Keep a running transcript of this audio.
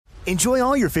Enjoy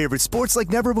all your favorite sports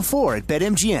like never before at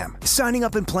BetMGM. Signing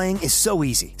up and playing is so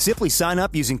easy. Simply sign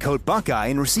up using code Buckeye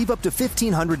and receive up to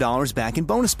 $1,500 back in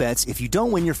bonus bets if you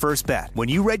don't win your first bet. When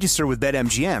you register with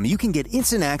BetMGM, you can get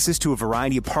instant access to a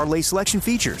variety of parlay selection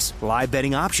features, live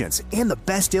betting options, and the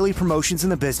best daily promotions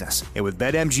in the business. And with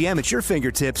BetMGM at your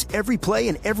fingertips, every play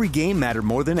and every game matter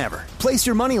more than ever. Place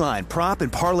your moneyline, prop,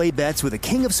 and parlay bets with the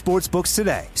king of sportsbooks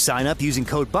today. Sign up using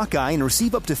code Buckeye and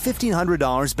receive up to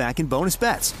 $1,500 back in bonus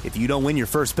bets if you don't win your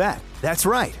first bet. That's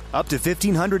right, up to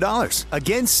 $1,500.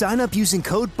 Again, sign up using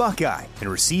code Buckeye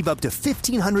and receive up to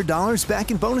 $1,500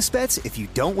 back in bonus bets if you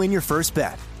don't win your first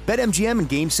bet. BetMGM and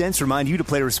GameSense remind you to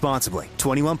play responsibly.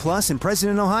 21 plus and present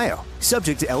in Ohio.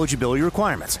 Subject to eligibility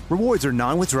requirements. Rewards are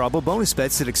non-withdrawable bonus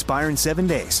bets that expire in 7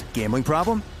 days. Gambling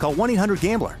problem? Call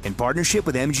 1-800-GAMBLER in partnership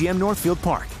with MGM Northfield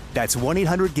Park. That's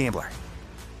 1-800-GAMBLER.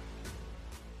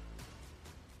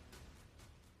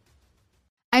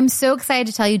 I'm so excited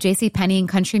to tell you JCPenney and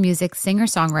country music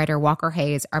singer-songwriter Walker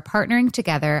Hayes are partnering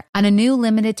together on a new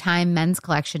limited-time men's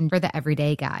collection for the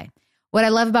everyday guy. What I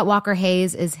love about Walker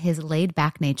Hayes is his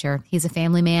laid-back nature. He's a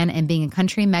family man, and being a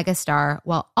country megastar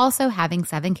while also having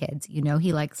 7 kids, you know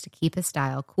he likes to keep his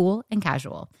style cool and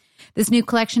casual. This new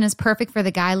collection is perfect for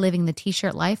the guy living the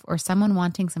t-shirt life or someone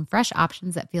wanting some fresh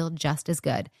options that feel just as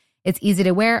good. It's easy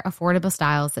to wear, affordable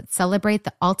styles that celebrate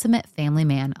the ultimate family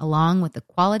man, along with the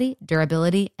quality,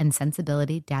 durability, and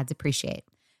sensibility dads appreciate.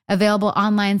 Available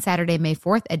online Saturday, May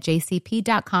 4th at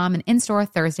jcp.com and in-store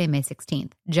Thursday, May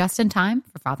 16th. Just in time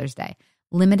for Father's Day.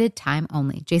 Limited time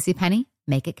only. JCPenney,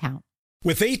 make it count.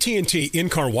 With AT&T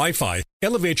in-car Wi-Fi,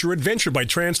 elevate your adventure by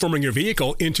transforming your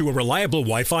vehicle into a reliable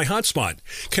Wi-Fi hotspot.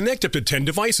 Connect up to 10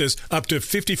 devices up to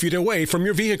 50 feet away from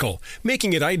your vehicle,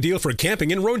 making it ideal for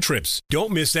camping and road trips.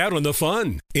 Don't miss out on the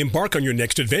fun. Embark on your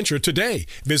next adventure today.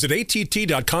 Visit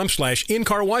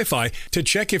att.com/in-car Wi-Fi to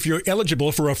check if you're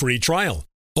eligible for a free trial.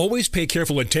 Always pay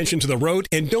careful attention to the road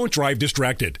and don't drive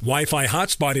distracted. Wi-Fi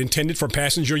hotspot intended for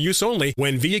passenger use only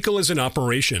when vehicle is in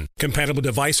operation. Compatible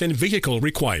device and vehicle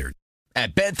required.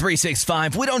 At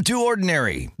Bet365, we don't do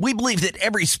ordinary. We believe that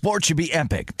every sport should be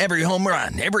epic. Every home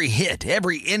run, every hit,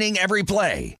 every inning, every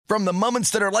play. From the moments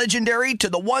that are legendary to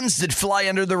the ones that fly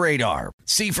under the radar.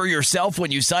 See for yourself when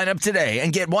you sign up today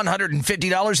and get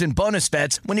 $150 in bonus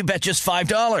bets when you bet just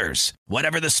 $5.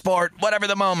 Whatever the sport, whatever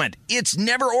the moment, it's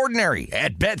never ordinary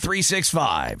at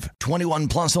Bet365. 21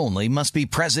 plus only. Must be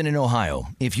present in Ohio.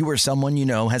 If you or someone you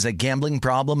know has a gambling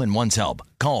problem and wants help,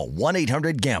 call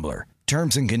 1-800-GAMBLER.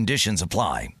 Terms and conditions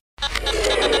apply.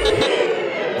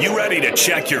 You ready to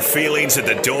check your feelings at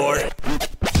the door?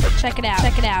 Check it out.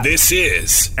 Check it out. This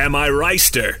is Am I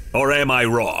Reister or Am I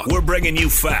Wrong? We're bringing you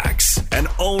facts and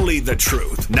only the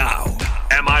truth. Now,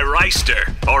 am I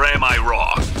Reister or am I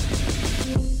wrong?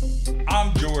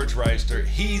 I'm George Reister.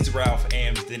 He's Ralph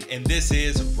Amsden, and this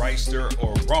is Reister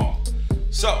or Wrong.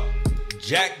 So,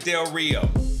 Jack Del Rio,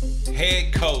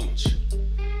 head coach.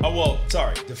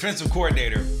 Defensive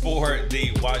coordinator for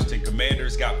the Washington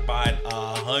Commanders got fined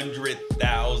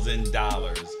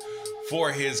 $100,000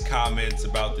 for his comments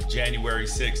about the January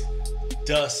 6th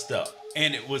dust-up.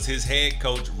 And it was his head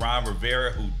coach, Ron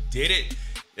Rivera, who did it.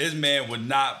 This man was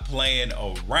not playing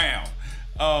around.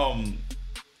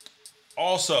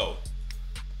 Also,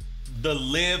 the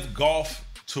Live Golf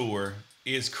Tour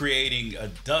is creating a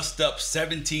dust-up.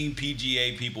 17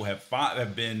 PGA people have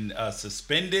been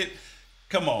suspended.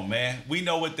 Come on, man. We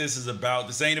know what this is about.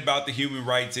 This ain't about the human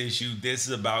rights issue. This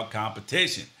is about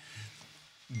competition.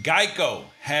 Geico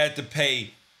had to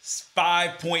pay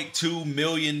 $5.2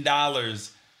 million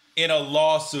in a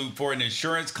lawsuit for an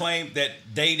insurance claim that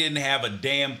they didn't have a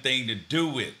damn thing to do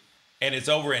with. And it's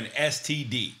over an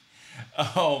STD.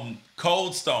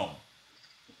 Cold Stone.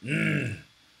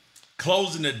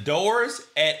 Closing the doors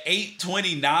at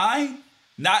 8:29?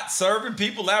 Not serving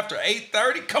people after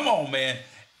 8:30? Come on, man.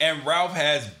 And Ralph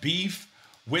has beef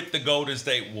with the Golden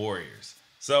State Warriors.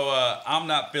 So I'm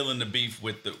not feeling the beef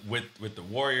with the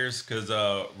Warriors because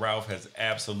Ralph has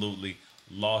absolutely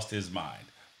lost his mind.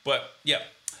 But yeah,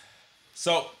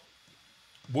 so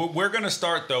we're going to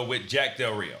start though with Jack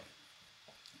Del Rio.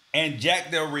 And Jack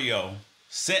Del Rio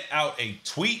sent out a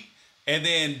tweet and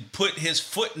then put his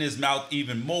foot in his mouth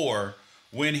even more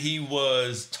when he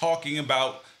was talking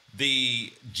about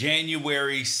the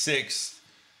January 6th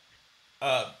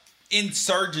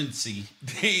insurgency,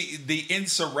 the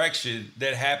insurrection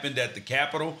that happened at the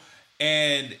Capitol.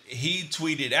 And he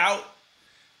tweeted out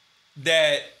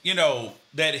that,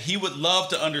 that he would love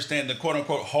to understand the quote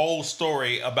unquote whole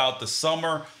story about the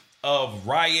summer of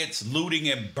riots, looting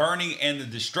and burning, and the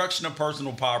destruction of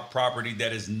personal property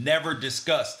that is never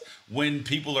discussed when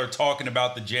people are talking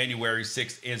about the January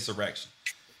 6th insurrection.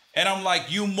 And I'm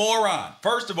like, you moron.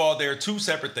 First of all, there are two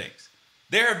separate things.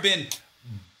 There have been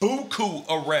buku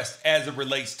arrests as it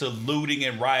relates to looting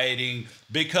and rioting,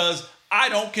 because I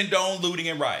don't condone looting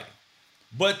and rioting.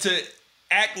 But to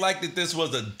act like that this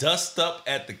was a dust up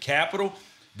at the Capitol,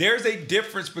 there's a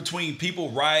difference between people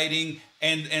rioting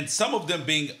and some of them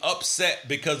being upset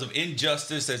because of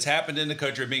injustice that's happened in the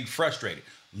country and being frustrated.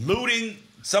 Looting,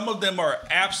 some of them are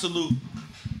absolute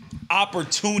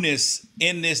opportunists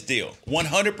in this deal,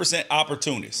 100%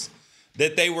 opportunists,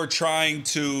 that they were trying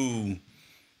to,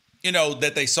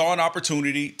 that they saw an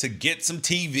opportunity to get some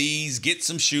TVs, get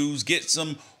some shoes, get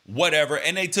some whatever,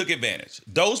 and they took advantage.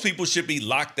 Those people should be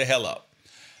locked the hell up.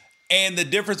 And the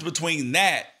difference between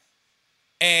that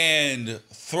and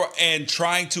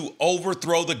trying to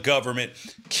overthrow the government,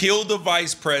 kill the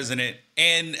vice president,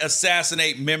 and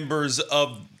assassinate members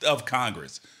of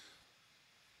Congress.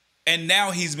 And now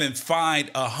he's been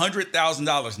fined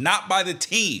 $100,000, not by the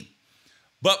team,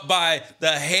 but by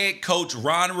the head coach,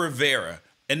 Ron Rivera.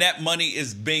 And that money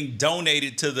is being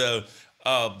donated to the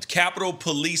Capitol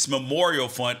Police Memorial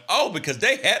Fund. Oh, because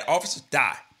they had officers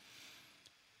die.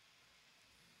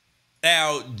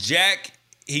 Now, Jack,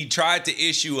 he tried to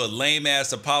issue a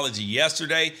lame-ass apology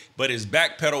yesterday, but his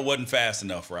back pedal wasn't fast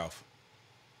enough, Ralph.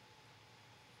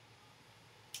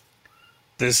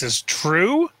 This is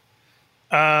true.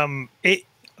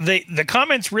 The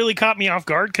comments really caught me off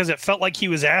guard because it felt like he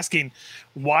was asking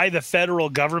why the federal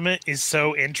government is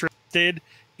so interested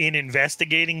in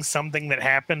investigating something that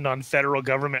happened on federal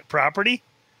government property.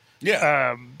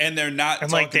 Yeah, and they're not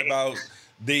talking about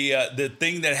the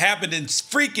thing that happened in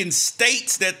freaking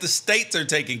states that the states are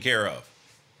taking care of.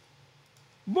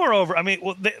 Moreover, I mean,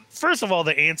 first of all,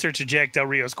 the answer to Jack Del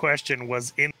Rio's question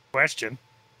was in question.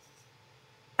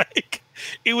 Like,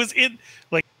 it was in,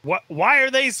 like, what? Why are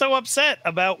they so upset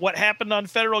about what happened on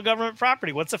federal government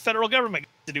property? What's the federal government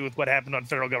to do with what happened on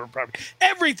federal government property?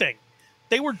 Everything.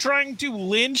 They were trying to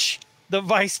lynch the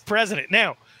vice president.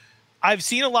 Now, I've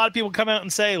seen a lot of people come out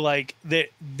and say, like, that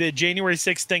the January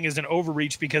 6th thing is an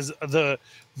overreach because the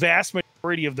vast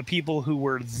majority of the people who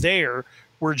were there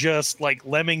were just like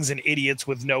lemmings and idiots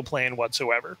with no plan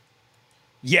whatsoever.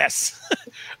 Yes,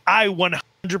 I 100%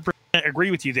 agree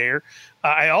with you there.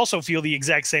 I also feel the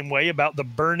exact same way about the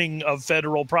burning of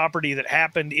federal property that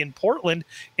happened in Portland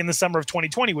in the summer of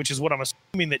 2020, which is what I'm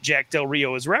assuming that Jack Del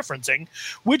Rio is referencing,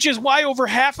 which is why over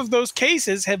half of those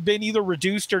cases have been either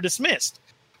reduced or dismissed.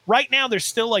 Right now, there's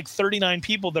still like 39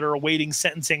 people that are awaiting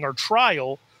sentencing or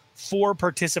trial for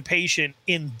participation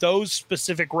in those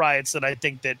specific riots that I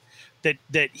think that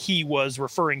he was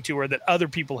referring to, or that other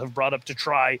people have brought up to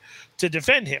try to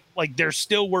defend him. Like, there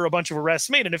still were a bunch of arrests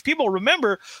made. And if people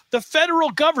remember, the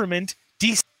federal government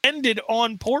descended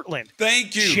on Portland.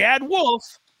 Thank you.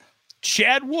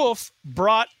 Chad Wolf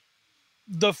brought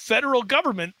the federal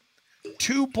government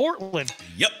to Portland.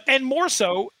 Yep. And more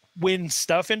so, when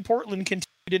stuff in Portland continued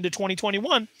into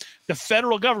 2021, the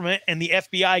federal government and the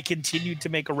FBI continued to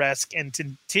make arrests and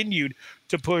continued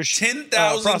to push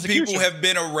 10,000 people have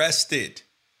been arrested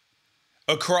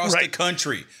across the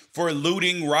country for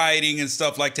looting, rioting, and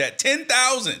stuff like that.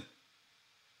 10,000.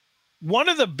 One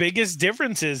of the biggest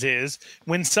differences is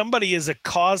when somebody is a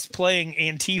cosplaying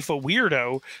Antifa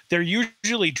weirdo, they're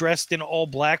usually dressed in all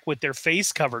black with their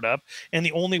face covered up. And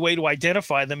the only way to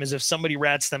identify them is if somebody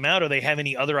rats them out or they have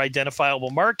any other identifiable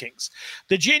markings.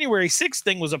 The January 6th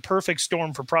thing was a perfect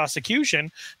storm for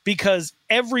prosecution because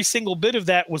every single bit of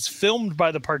that was filmed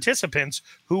by the participants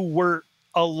who were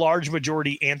a large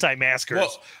majority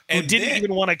anti-maskers who didn't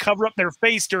even want to cover up their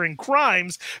face during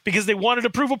crimes because they wanted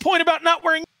to prove a point about not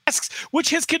wearing masks, which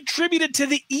has contributed to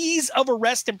the ease of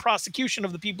arrest and prosecution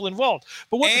of the people involved.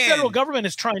 But what the federal government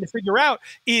is trying to figure out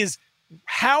is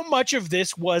how much of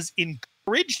this was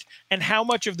encouraged and how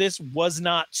much of this was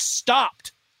not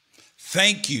stopped.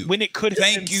 Thank you. When it could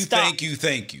have been stopped.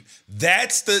 Thank you.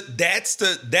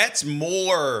 That's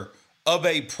more of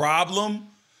a problem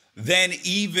than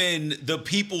even the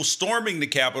people storming the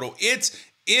Capitol. It's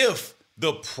if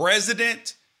the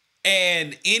president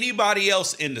and anybody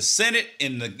else in the Senate,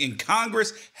 in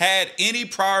Congress, had any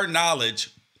prior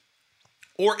knowledge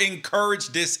or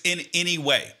encouraged this in any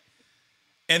way.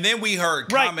 And then we heard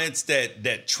comments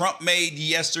that Trump made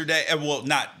yesterday. Well,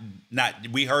 not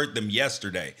we heard them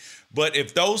yesterday. But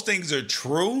if those things are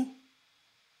true,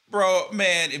 bro,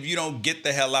 man, if you don't get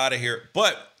the hell out of here.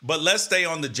 But let's stay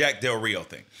on the Jack Del Rio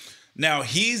thing. Now,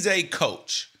 he's a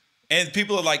coach. And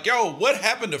people are like, yo, what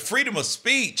happened to freedom of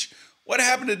speech? What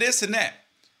happened to this and that?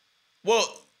 Well,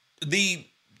 the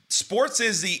sports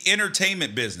is the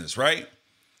entertainment business, right?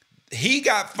 He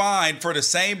got fined for the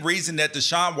same reason that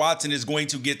Deshaun Watson is going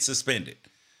to get suspended.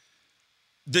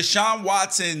 Deshaun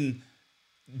Watson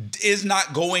is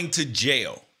not going to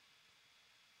jail.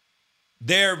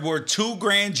 There were 2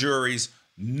 grand juries.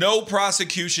 No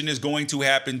prosecution is going to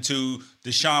happen to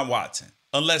Deshaun Watson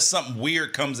unless something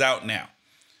weird comes out now.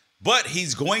 But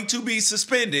he's going to be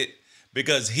suspended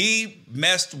because he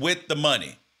messed with the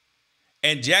money.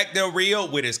 And Jack Del Rio,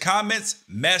 with his comments,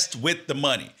 messed with the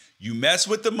money. You mess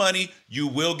with the money, you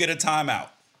will get a timeout.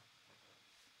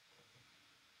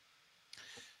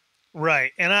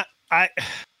 Right. And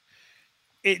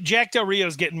Jack Del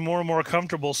Rio's getting more and more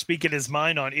comfortable speaking his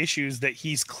mind on issues that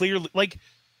he's clearly, like,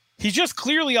 he's just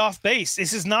clearly off base.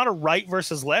 This is not a right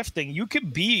versus left thing. You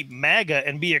can be MAGA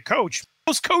and be a coach.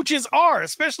 Most coaches are,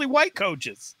 especially white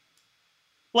coaches.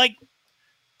 Like,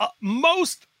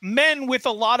 most men with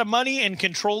a lot of money and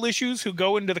control issues who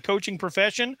go into the coaching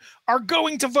profession are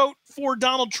going to vote for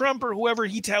Donald Trump or whoever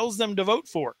he tells them to vote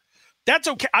for. That's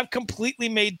okay. I've completely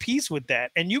made peace with that.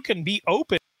 And you can be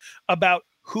open about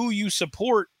who you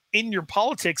support in your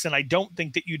politics. And I don't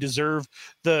think that you deserve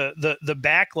the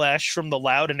backlash from the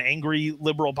loud and angry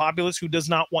liberal populace who does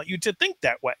not want you to think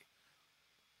that way.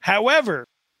 However,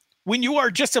 when you are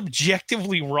just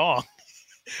objectively wrong,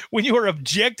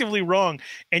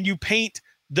 and you paint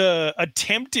the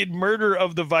attempted murder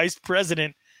of the vice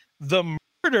president, the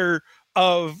murder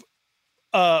of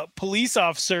a police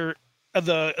officer,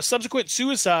 the subsequent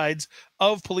suicides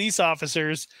of police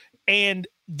officers, and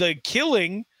the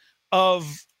killing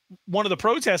of one of the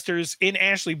protesters in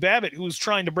Ashley Babbitt, who was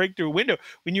trying to break through a window.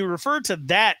 When you refer to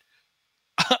that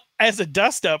as a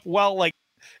dust-up, while like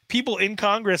people in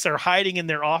Congress are hiding in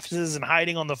their offices and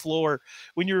hiding on the floor,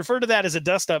 when you refer to that as a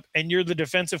dust-up and you're the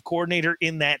defensive coordinator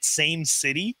in that same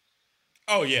city.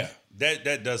 Oh yeah,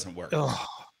 that doesn't work. Ugh.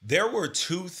 There were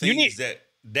 2 things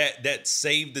that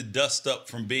saved the dust-up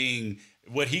from being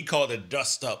what he called a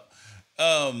dust-up,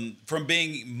 from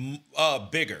being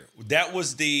bigger. That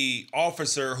was the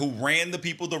officer who ran the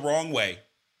people the wrong way,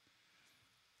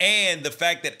 and the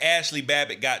fact that Ashley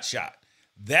Babbitt got shot.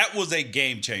 That was a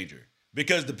game changer.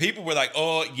 Because the people were like,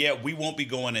 oh, yeah, we won't be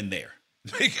going in there.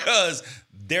 Because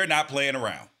they're not playing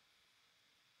around.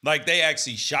 Like, they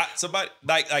actually shot somebody.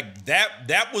 Like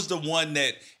that was the one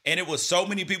that, and it was so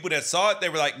many people that saw it, they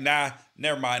were like, nah,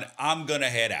 never mind. I'm going to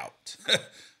head out.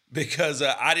 Because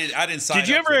I didn't sign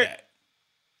up for that.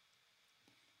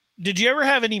 Did you ever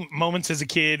have any moments as a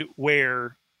kid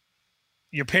where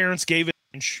your parents gave an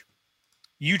inch,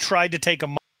 you tried to take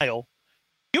a mile,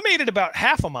 you made it about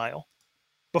half a mile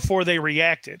before they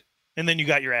reacted, and then you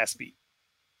got your ass beat?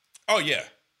 Oh, yeah.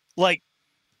 Like,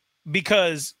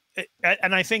 because,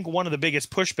 and I think one of the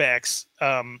biggest pushbacks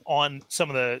on some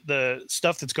of the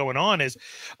stuff that's going on is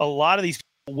a lot of these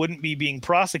people wouldn't be being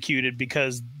prosecuted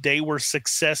because they were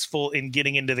successful in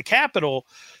getting into the Capitol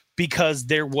because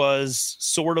there was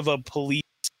sort of a police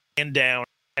stand down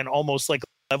and almost like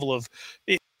a level of,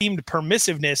 it seemed,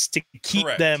 permissiveness to keep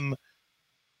Correct. them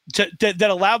that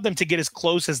allowed them to get as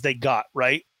close as they got,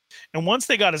 right? And once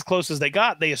they got as close as they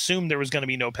got, they assumed there was going to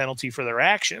be no penalty for their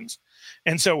actions.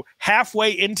 And so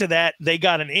halfway into that, they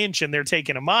got an inch and they're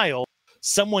taking a mile.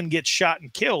 Someone gets shot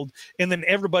and killed. And then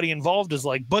everybody involved is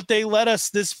like, but they led us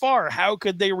this far. How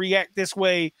could they react this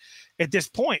way at this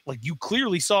point? Like, you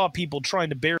clearly saw people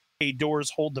trying to barricade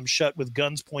doors, hold them shut with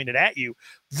guns pointed at you.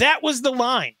 That was the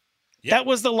line. Yep. That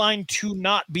was the line to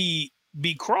not be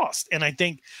crossed. And I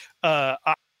think,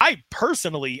 I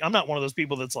personally, I'm not one of those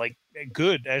people that's like,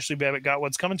 good, Ashley Babbitt got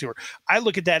what's coming to her. I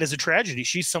look at that as a tragedy.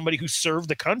 She's somebody who served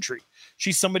the country.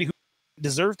 She's somebody who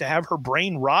deserved to have her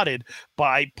brain rotted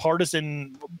by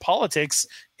partisan politics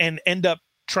and end up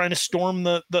trying to storm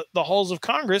the halls of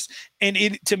Congress.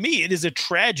 And to me, it is a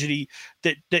tragedy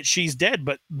that she's dead.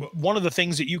 But one of the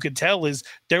things that you could tell is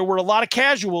there were a lot of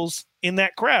casuals in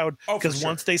that crowd because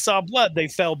once they saw blood, they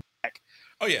fell back.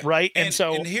 Oh, yeah. Right. And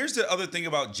here's the other thing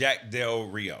about Jack Del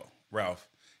Rio, Ralph,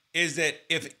 is that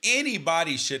if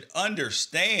anybody should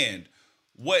understand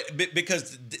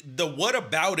because the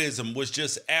whataboutism was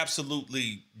just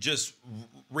absolutely just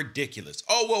ridiculous.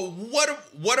 Oh, well,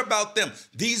 what about them?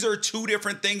 These are 2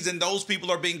 different things, and those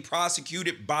people are being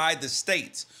prosecuted by the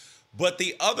states. But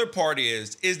the other part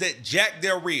is that Jack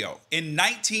Del Rio in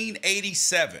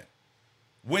 1987,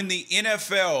 when the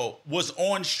NFL was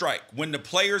on strike, when the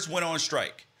players went on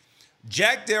strike,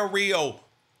 Jack Del Rio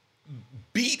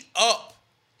beat up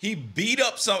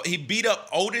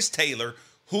Otis Taylor,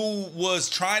 who was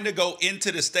trying to go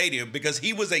into the stadium because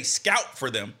he was a scout for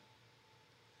them.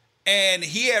 And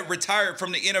he had retired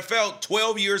from the NFL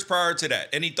 12 years prior to that.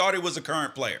 And he thought he was a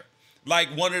current player, like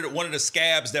one of the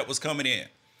scabs that was coming in.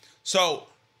 So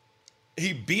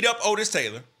he beat up Otis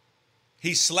Taylor.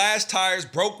 He slashed tires,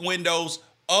 broke windows,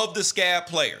 of the scab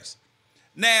players.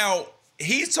 Now,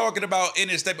 he's talking about in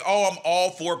his statement, I'm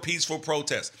all for peaceful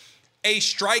protest. A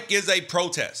strike is a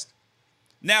protest.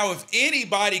 Now, if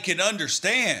anybody can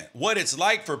understand what it's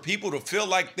like for people to feel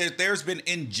like there's been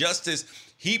injustice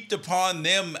heaped upon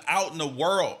them out in the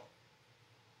world,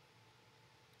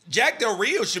 Jack Del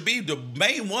Rio should be the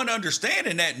main one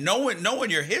understanding that,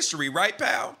 knowing your history, right,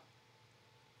 pal?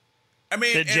 I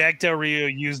mean, that Jack Del Rio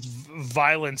used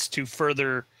violence to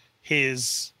further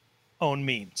his own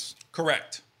means.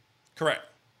 Correct.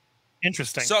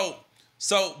 Interesting.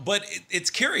 But it's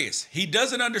curious. He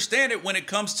doesn't understand it when it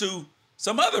comes to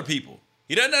some other people.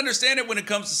 He doesn't understand it when it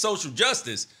comes to social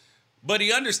justice, but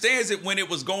he understands it when it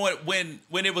was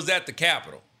when it was at the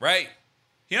Capitol, right?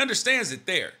 He understands it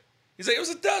there. He's like, it was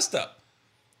a dust up.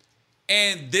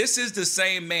 And this is the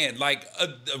same man. Like,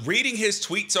 reading his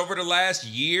tweets over the last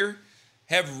year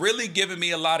have really given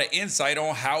me a lot of insight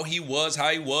on how he was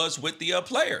with the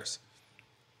players.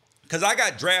 Because I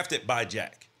got drafted by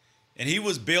Jack, and he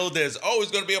was billed as,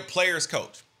 he's going to be a player's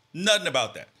coach. Nothing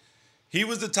about that. He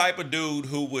was the type of dude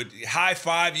who would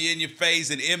high-five you in your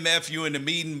face and MF you in the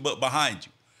meeting but behind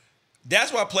you.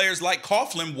 That's why players like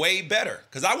Coughlin way better.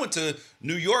 Because I went to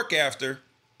New York after,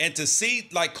 and to see,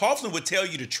 like, Coughlin would tell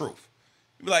you the truth.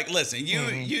 He'd be like, listen, you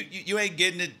ain't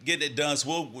getting it done,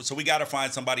 so we got to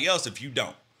find somebody else if you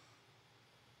don't.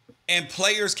 And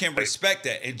players can respect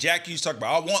that. And Jack used to talk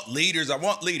about, I want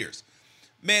leaders.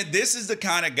 Man, this is the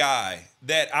kind of guy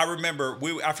that I remember,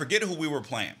 I forget who we were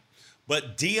playing,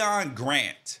 but Deion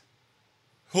Grant,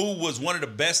 who was one of the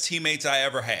best teammates I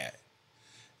ever had.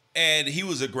 And he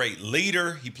was a great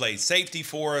leader. He played safety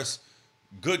for us.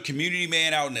 Good community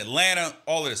man out in Atlanta,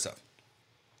 all of this stuff.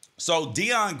 So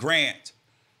Deion Grant,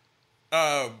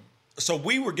 so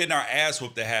we were getting our ass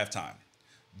whooped at halftime.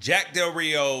 Jack Del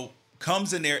Rio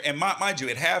comes in there, and mind you,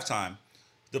 at halftime,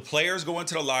 the players go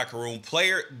into the locker room.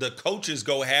 The coaches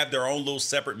go have their own little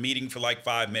separate meeting for like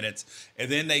 5 minutes, and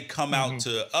then they come out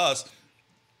to us,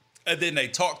 and then they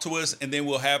talk to us, and then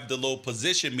we'll have the little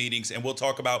position meetings, and we'll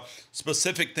talk about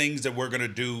specific things that we're going to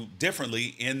do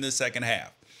differently in the second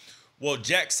half. Well,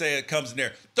 Jack comes in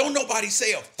there, don't nobody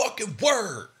say a fucking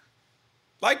word.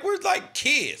 Like, we're like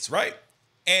kids, right?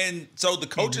 And so the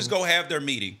coaches go have their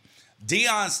meeting.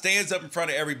 Deion stands up in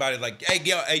front of everybody like,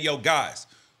 hey, yo, guys,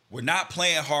 we're not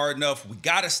playing hard enough. We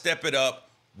got to step it up.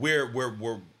 We're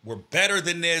better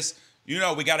than this. We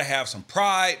got to have some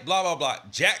pride, blah, blah, blah.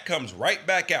 Jack comes right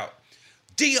back out.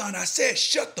 Deion, I said,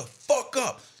 shut the fuck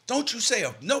up. Don't you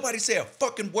nobody say a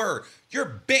fucking word.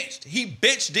 You're benched. He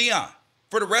benched Deion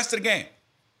for the rest of the game.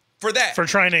 For that. For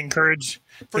trying to encourage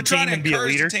the team and be a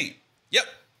leader. Yep.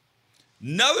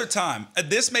 Another time,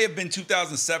 this may have been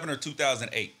 2007 or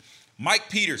 2008. Mike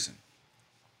Peterson,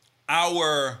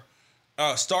 our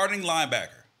starting linebacker,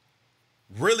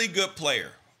 really good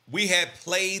player. We had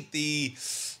played the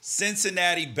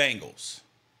Cincinnati Bengals.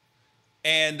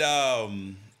 And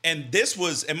this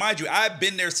was, and mind you, I've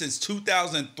been there since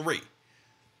 2003.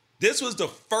 This was the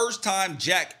first time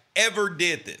Jack ever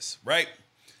did this, right?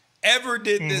 Ever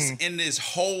did this in the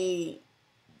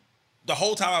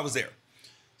whole time I was there.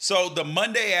 So the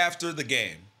Monday after the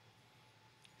game,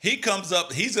 he comes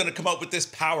up, he's going to come up with this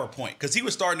PowerPoint because he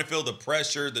was starting to feel the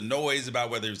pressure, the noise about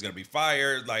whether he was going to be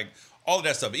fired, like all of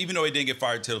that stuff, even though he didn't get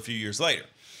fired until a few years later.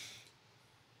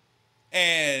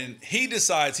 And he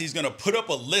decides he's going to put up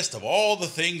a list of all the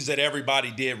things that everybody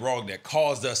did wrong that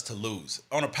caused us to lose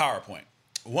on a PowerPoint.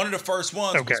 One of the first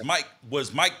ones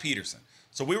was Mike Peterson.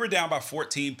 So we were down by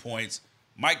 14 points.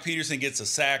 Mike Peterson gets a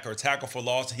sack or a tackle for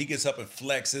loss, and he gets up and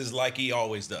flexes like he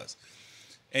always does.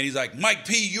 And he's like, Mike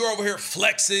P, you're over here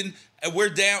flexing, and we're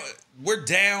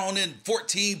down in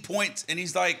 14 points. And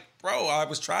he's like, bro, I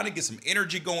was trying to get some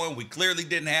energy going. We clearly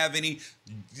didn't have any.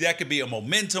 That could be a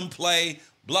momentum play,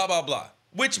 blah, blah, blah,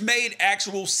 which made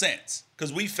actual sense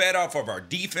because we fed off of our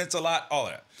defense a lot, all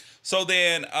of that. So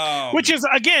then, which is,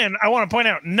 again, I want to point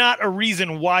out, not a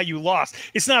reason why you lost.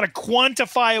 It's not a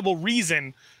quantifiable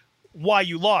reason why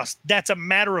you lost. That's a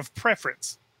matter of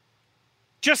preference.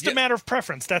 Just a matter of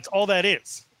preference. That's all that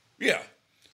is. Yeah.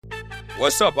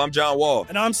 What's up? I'm John Wall.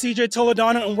 And I'm CJ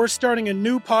Toledano, and we're starting a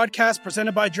new podcast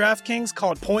presented by DraftKings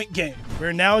called Point Game.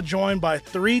 We're now joined by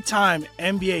 3-time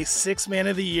NBA Sixth Man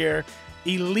of the Year,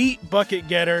 elite bucket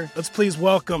getter. Let's please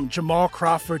welcome Jamal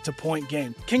Crawford to Point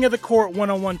Game. King of the Court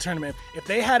one-on-one tournament. If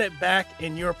they had it back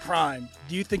in your prime,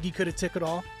 do you think you could have took it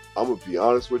all? I'm going to be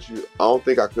honest with you. I don't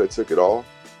think I could have took it all,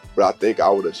 but I think I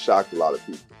would have shocked a lot of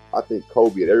people. I think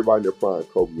Kobe and everybody in their prime,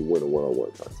 Kobe would win a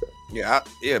one-on-one contest. Yeah,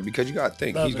 because you got to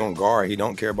think he's going to guard. He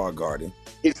don't care about guarding.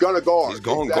 He's going to guard. He's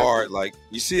going to guard. Like,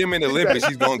 you see him in the Olympics,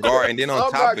 he's going to guard. And then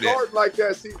on top of that. Like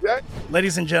that, CJ.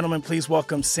 Ladies and gentlemen, please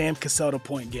welcome Sam Cassell to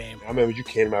Point Game. I remember you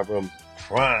came out from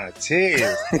crying,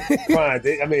 tears. I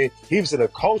mean, he was in a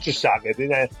culture shock. And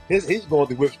then he's going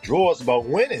through withdrawals about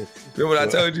winning. Remember what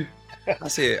I told you? I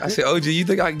said, OG, you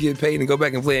think I can get paid and go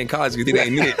back and play in college because it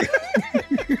ain't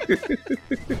it?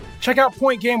 Check out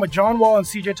Point Game with John Wall and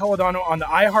CJ Toledano on the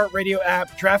iHeartRadio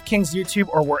app, DraftKings YouTube,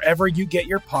 or wherever you get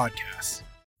your podcasts.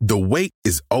 The wait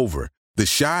is over.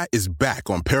 The Chi is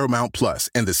back on Paramount Plus,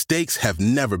 and the stakes have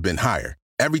never been higher.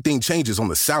 Everything changes on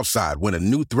the South Side when a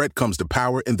new threat comes to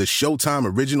power in the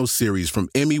Showtime original series from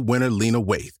Emmy winner Lena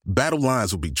Waithe. Battle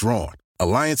lines will be drawn,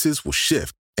 alliances will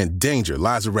shift, and danger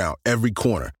lies around every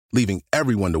corner, leaving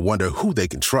everyone to wonder who they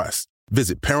can trust.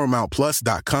 Visit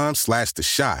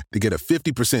ParamountPlus.com/The Chi to get a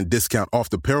 50% discount off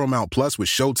the Paramount Plus with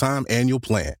Showtime annual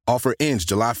plan. Offer ends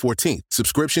July 14th.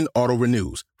 Subscription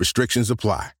auto-renews. Restrictions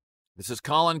apply. This is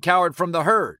Colin Cowherd from The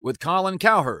Herd with Colin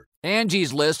Cowherd.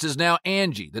 Angie's List is now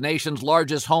Angie, the nation's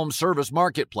largest home service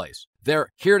marketplace. They're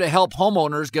here to help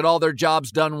homeowners get all their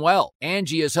jobs done well.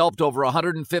 Angie has helped over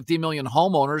 150 million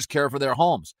homeowners care for their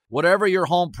homes. Whatever your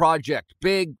home project,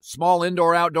 big, small,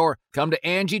 indoor, outdoor, come to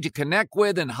Angie to connect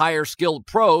with and hire skilled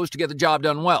pros to get the job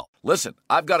done well. Listen,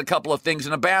 I've got a couple of things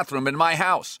in a bathroom in my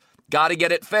house. Got to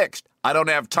get it fixed. I don't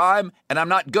have time, and I'm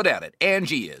not good at it.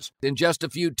 Angie is. In just a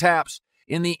few taps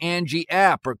in the Angie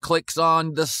app or clicks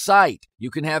on the site, you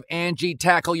can have Angie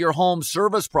tackle your home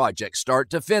service project start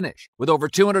to finish. With over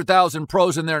 200,000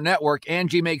 pros in their network,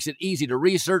 Angie makes it easy to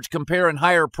research, compare, and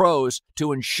hire pros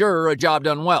to ensure a job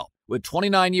done well. With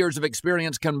 29 years of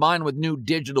experience combined with new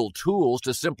digital tools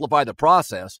to simplify the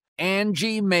process,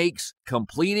 Angie makes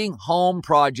completing home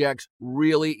projects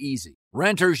really easy.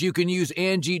 Renters, you can use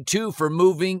Angie too for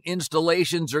moving,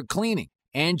 installations, or cleaning.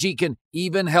 Angie can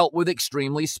even help with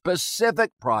extremely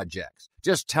specific projects.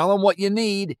 Just tell them what you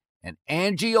need, and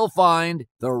Angie will find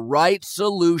the right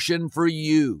solution for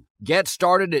you. Get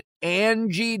started at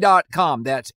Angie.com.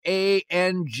 That's ANGI.com,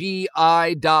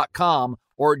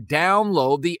 or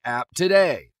download the app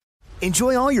today.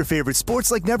 Enjoy all your favorite sports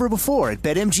like never before at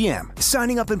BetMGM.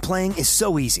 Signing up and playing is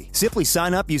so easy. Simply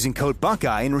sign up using code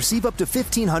Buckeye and receive up to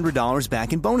 $1,500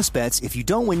 back in bonus bets if you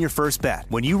don't win your first bet.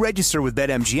 When you register with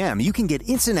BetMGM, you can get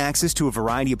instant access to a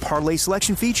variety of parlay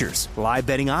selection features, live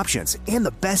betting options, and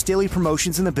the best daily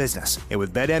promotions in the business. And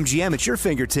with BetMGM at your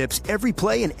fingertips, every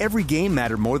play and every game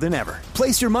matter more than ever.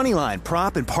 Place your moneyline,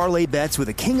 prop, and parlay bets with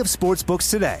the king of sportsbooks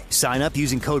today. Sign up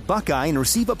using code Buckeye and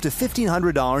receive up to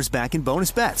 $1,500 back in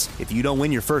bonus bets if you don't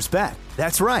win your first bet.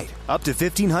 That's right, up to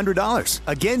 $1,500.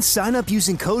 Again, sign up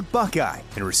using code Buckeye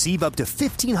and receive up to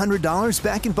 $1,500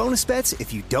 back in bonus bets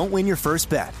if you don't win your first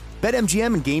bet.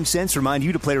 BetMGM and GameSense remind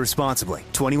you to play responsibly.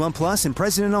 21 plus and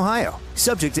present in Ohio.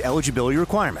 Subject to eligibility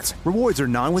requirements. Rewards are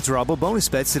non-withdrawable bonus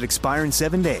bets that expire in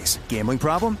 7 days. Gambling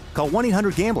problem? Call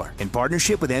 1-800-GAMBLER in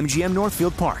partnership with MGM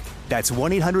Northfield Park. That's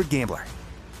 1-800-GAMBLER.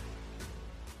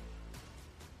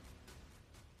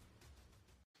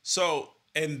 So,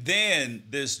 and then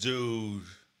this dude,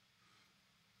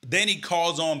 then he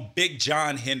calls on Big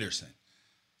John Henderson.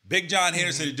 Big John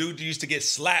Henderson, the dude used to get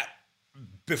slapped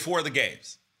before the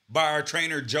games by our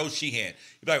trainer, Joe Sheehan.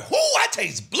 He'd be like, whoo, I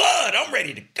taste blood. I'm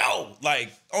ready to go.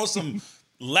 Like on some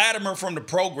Latimer from the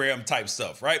program type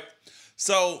stuff, right?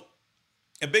 So,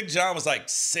 and Big John was like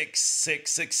 6'6",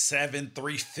 6'7",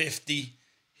 350.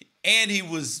 And he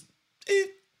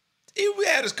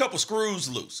had his couple screws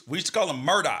loose. We used to call him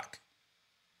Murdoch.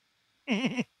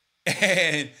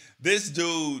 And this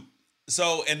dude,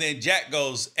 so, and then Jack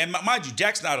goes, and mind you,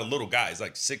 Jack's not a little guy. He's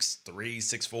like 6'3",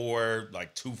 6'4",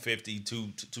 like 250,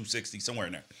 260, somewhere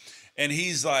in there. And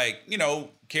he's like, you know,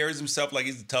 carries himself like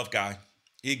he's a tough guy.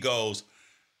 He goes,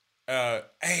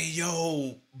 hey,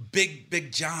 yo,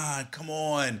 Big John, come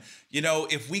on. You know,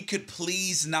 if we could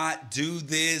please not do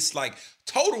this, like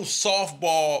total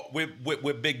softball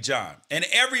with Big John. And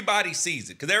everybody sees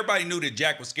it because everybody knew that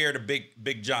Jack was scared of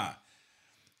Big John.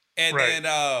 And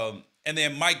right. And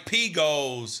then Mike P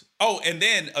goes, oh, and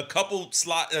then a couple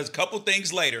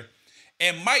things later,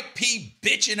 and Mike P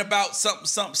bitching about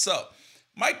something.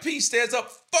 Mike P stands up,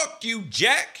 fuck you,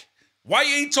 Jack. Why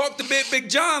you ain't talk to Big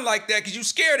John like that? Because you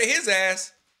scared of his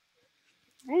ass.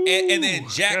 Ooh, and then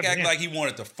Jack acted like he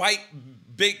wanted to fight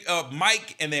Big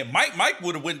Mike, and then Mike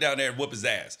would have went down there and whoop his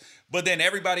ass. But then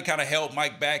everybody kind of held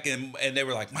Mike back, and they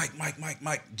were like, Mike,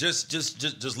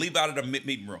 just leave out of the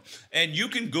meeting room. And you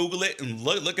can Google it and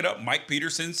look it up. Mike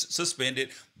Peterson's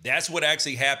suspended. That's what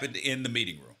actually happened in the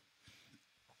meeting room.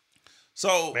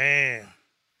 So, man,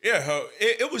 yeah,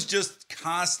 it was just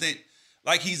constant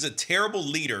Like, he's a terrible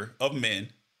leader of men.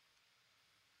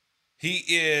 He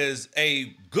is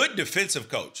a good defensive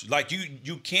coach. Like,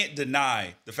 you can't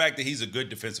deny the fact that he's a good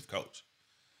defensive coach.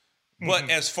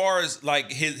 But as far as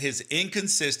like his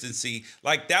inconsistency,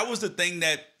 like that was the thing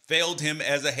that failed him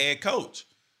as a head coach,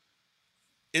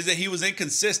 is that he was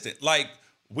inconsistent. Like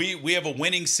we have a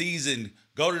winning season,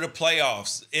 go to the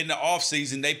playoffs. In the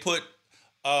offseason, they put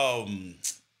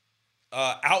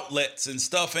outlets and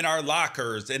stuff in our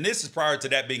lockers. And this is prior to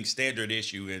that being standard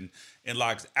issue in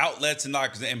lockers, outlets and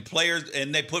lockers and players.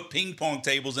 And they put ping pong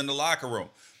tables in the locker room.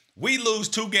 We lose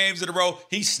 2 games in a row.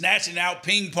 He's snatching out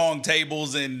ping pong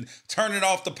tables and turning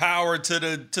off the power to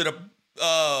the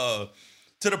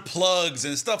plugs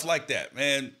and stuff like that,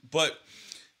 man. But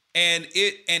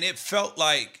it felt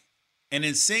like, and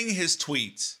in seeing his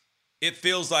tweets, it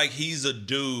feels like he's a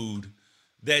dude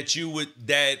that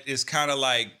is kind of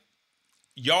like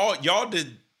y'all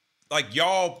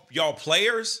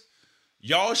players,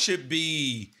 y'all should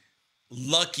be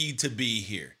lucky to be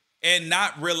here. And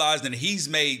not realizing that he's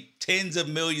made tens of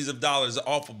millions of dollars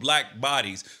off of black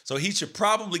bodies. So he should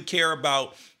probably care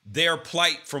about their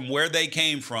plight from where they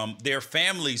came from, their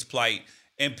family's plight,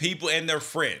 and people and their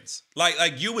friends. Like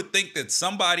you would think that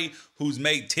somebody who's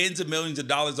made tens of millions of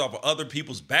dollars off of other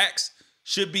people's backs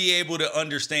should be able to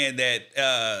understand that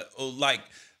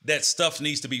that stuff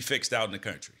needs to be fixed out in the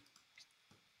country.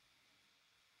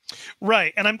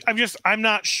 Right. And I'm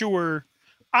not sure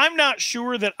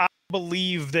that I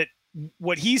believe that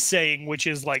what he's saying, which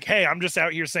is like, hey, I'm just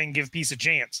out here saying give peace a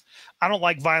chance. I don't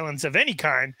like violence of any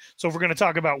kind. So if we're going to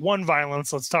talk about one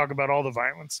violence, let's talk about all the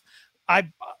violence.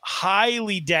 I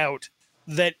highly doubt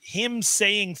that him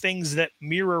saying things that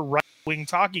mirror right-wing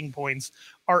talking points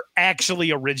are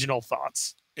actually original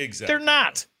thoughts. Exactly. They're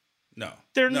not. No.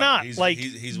 They're not.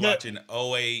 He's watching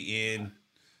OAN.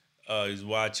 He's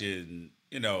watching,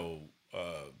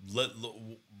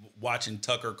 watching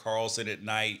Tucker Carlson at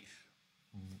night,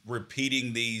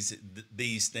 repeating these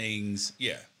things.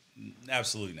 Yeah,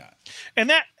 absolutely not. And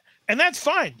that's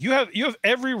fine. You have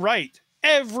every right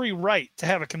to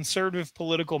have a conservative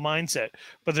political mindset.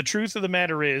 But the truth of the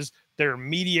matter is there are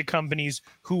media companies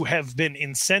who have been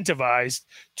incentivized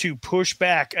to push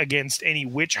back against any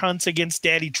witch hunts against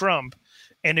Daddy Trump.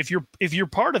 And if you're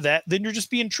part of that, then you're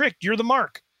just being tricked. You're the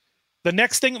mark. The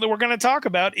next thing that we're going to talk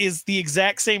about is the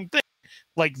exact same thing.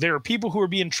 Like, there are people who are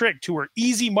being tricked, who are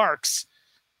easy marks,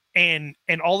 and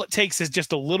all it takes is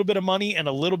just a little bit of money and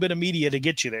a little bit of media to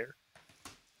get you there.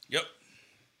 Yep,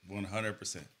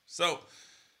 100%. So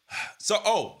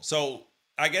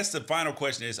I guess the final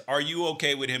question is: are you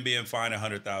okay with him being fined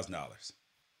 $100,000?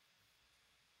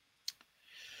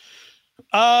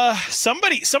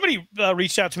 Somebody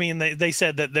reached out to me and they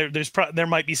said that there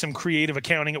might be some creative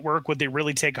accounting at work. Would they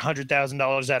really take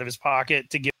 $100,000 out of his pocket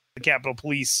to give the Capitol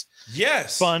Police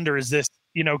fund, or is this,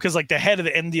 because like the head of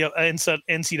the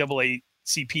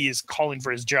NCAACP is calling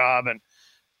for his job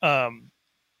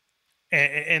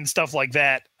and stuff like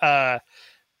that.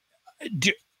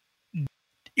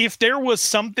 If there was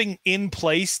something in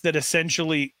place that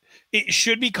essentially it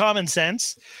should be common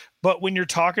sense. But when you're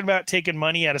talking about taking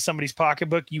money out of somebody's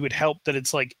pocketbook, you would help that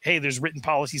it's like, hey, there's written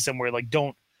policy somewhere. Like,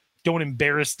 don't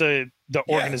embarrass the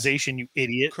organization, you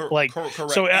idiot. Correct.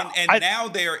 So now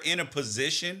they're in a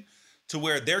position to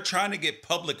where they're trying to get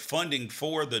public funding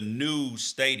for the new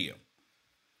stadium.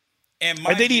 And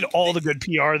they need all the good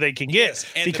PR they can get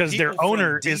because their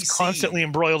owner is constantly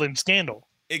embroiled in scandal.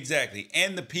 Exactly.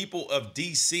 And the people of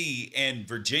DC and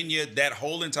Virginia, that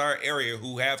whole entire area,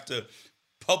 who have to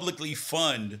publicly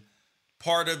fund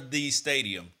part of the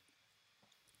stadium.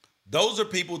 Those are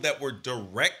people that were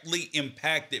directly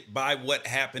impacted by what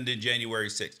happened in January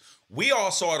 6th. We all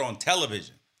saw it on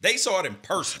television. They saw it in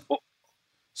person.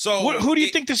 So who do you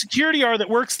think the security are that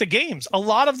works the games? A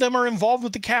lot of them are involved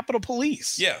with the Capitol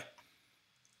Police. Yeah.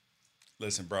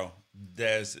 Listen, bro,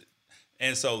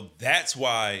 and so that's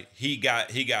why he got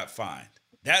fined.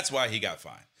 That's why he got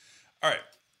fined. All right.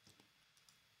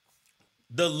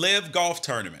 The LIV Golf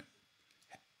Tournament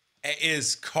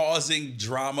is causing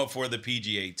drama for the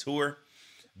PGA Tour.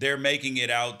 They're making it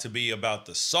out to be about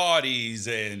the Saudis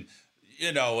and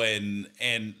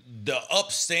the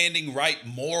upstanding right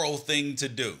moral thing to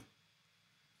do.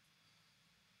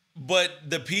 But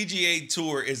the PGA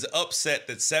Tour is upset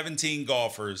that 17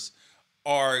 golfers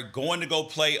are going to go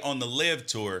play on the LIV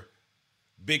Tour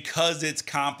because it's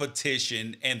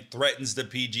competition and threatens the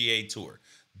PGA Tour.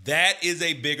 That is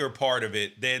a bigger part of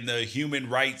it than the human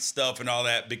rights stuff and all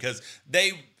that, because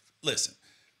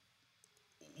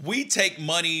we take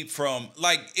money from,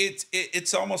 like,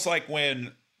 it's almost like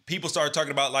when people started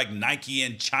talking about like Nike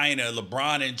in China,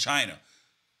 LeBron in China.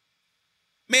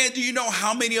 Man, do you know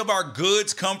how many of our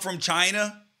goods come from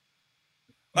China?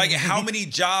 Like how many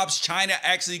jobs China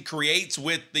actually creates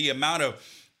with the amount of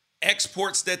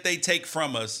exports that they take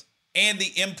from us and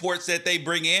the imports that they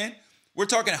bring in? We're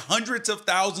talking hundreds of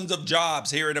thousands of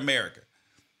jobs here in America.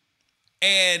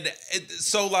 And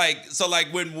so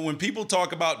when people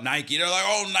talk about Nike, they're like,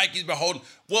 oh, Nike's beholden.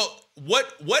 Well,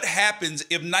 what happens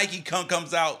if Nike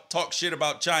comes out, talk shit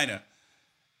about China,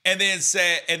 and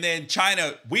then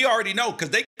China, we already know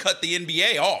because they cut the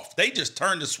NBA off. They just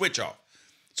turned the switch off.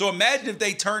 So imagine if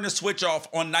they turn the switch off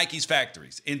on Nike's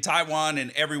factories in Taiwan and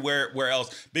everywhere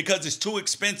else because it's too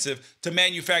expensive to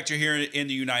manufacture here in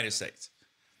the United States.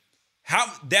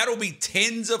 That'll be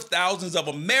tens of thousands of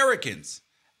Americans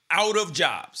out of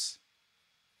jobs.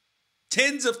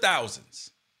 Tens of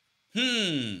thousands.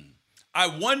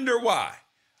 I wonder why.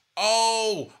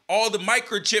 Oh, all the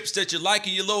microchips that you like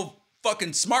in your little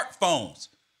fucking smartphones.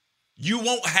 You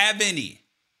won't have any.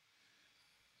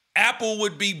 Apple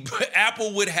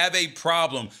would have a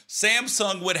problem.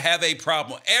 Samsung would have a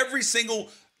problem. Every single,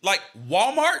 like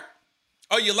Walmart.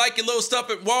 Oh, you like your little stuff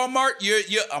at Walmart?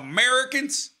 You're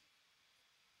Americans?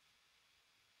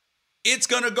 It's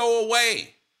going to go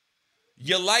away.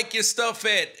 You like your stuff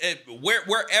at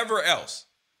wherever else.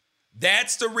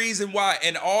 That's the reason why.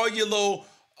 And all your little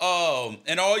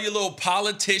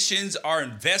politicians are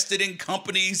invested in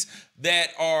companies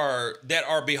that are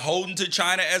beholden to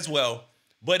China as well.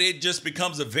 But it just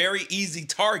becomes a very easy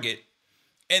target.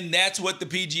 And that's what the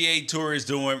PGA Tour is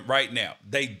doing right now.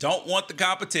 They don't want the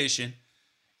competition.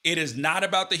 It is not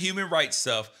about the human rights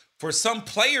stuff. For some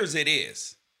players, it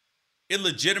is. It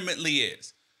legitimately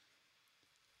is.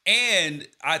 And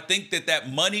I think that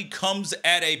money comes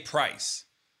at a price.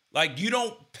 Like you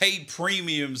don't pay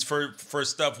premiums for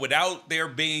stuff without there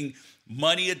being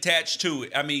money attached to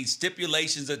it. I mean,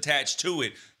 stipulations attached to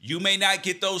it. You may not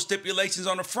get those stipulations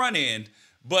on the front end,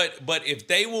 but if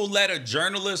they will let a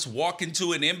journalist walk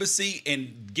into an embassy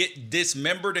and get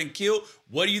dismembered and killed,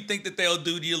 what do you think that they'll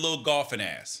do to your little golfing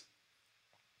ass?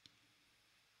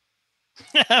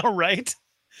 Right.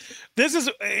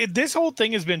 This whole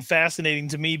thing has been fascinating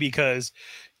to me because,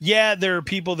 yeah, there are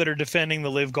people that are defending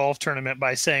the LIV Golf Tournament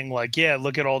by saying, like, yeah,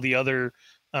 look at all the other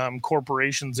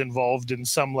corporations involved in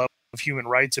some level of human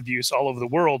rights abuse all over the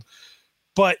world.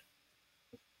 But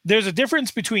there's a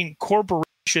difference between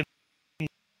corporations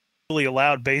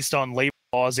allowed based on labor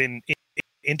laws in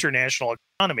international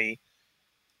economy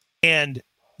and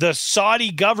the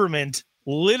Saudi government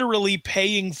literally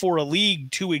paying for a league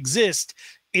to exist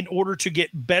in order to get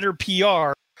better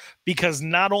PR, because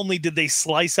not only did they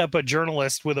slice up a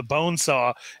journalist with a bone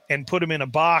saw and put him in a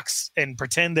box and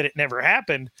pretend that it never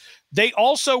happened, they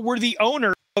also were the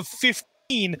owner of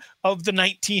 15 of the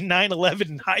 19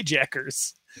 9/11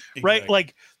 hijackers. Exactly. Right?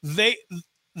 Like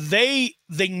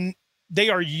they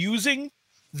are using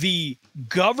the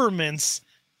government's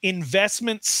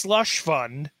investment slush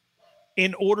fund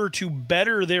in order to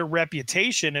better their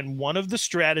reputation. And one of the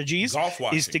strategies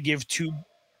is to give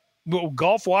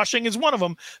golf washing is one of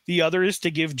them. The other is to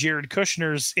give Jared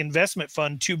Kushner's investment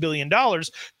fund $2 billion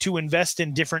to invest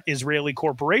in different Israeli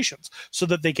corporations so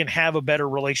that they can have a better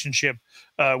relationship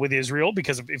with Israel.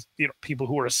 Because if people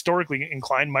who are historically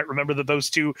inclined might remember that those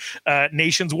two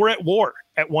nations were at war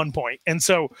at one point. And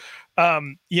so,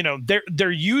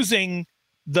 they're using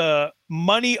the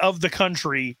money of the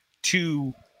country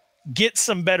to get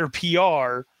some better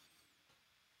PR.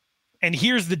 And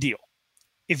here's the deal.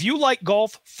 If you like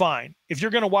golf, fine. If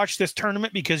you're going to watch this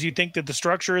tournament because you think that the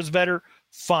structure is better,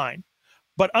 fine.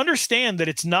 But understand that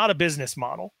it's not a business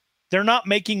model. They're not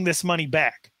making this money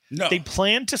back. No. They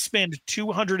plan to spend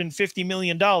 $250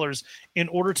 million in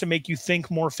order to make you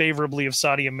think more favorably of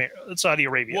Saudi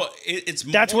Arabia. Well, it's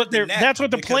that's what they're. That's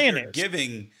what the plan is.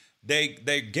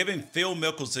 They're giving Phil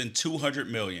Mickelson $200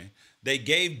 million. They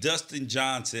gave Dustin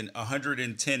Johnson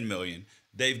 $110 million.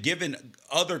 They've given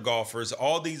other golfers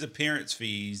all these appearance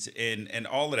fees and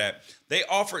all of that. They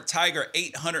offered Tiger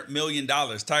 $800 million.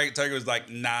 Tiger was like,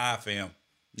 nah, fam.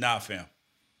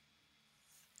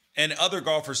 And other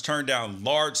golfers turned down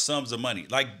large sums of money.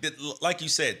 Like you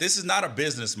said, this is not a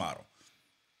business model.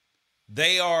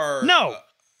 They are... No.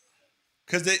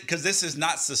 Because this is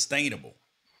not sustainable.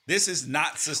 This is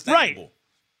not sustainable. Right.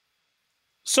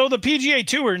 So the PGA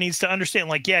Tour needs to understand,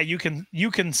 like, yeah, you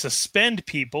can suspend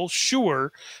people,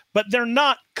 sure, but they're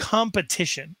not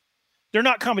competition. They're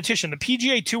not competition. The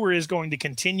PGA Tour is going to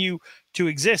continue to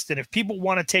exist, and if people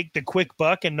want to take the quick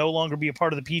buck and no longer be a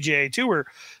part of the PGA Tour,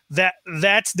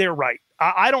 that's their right.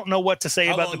 I don't know what to say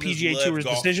about the PGA Tour's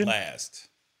decision. Last?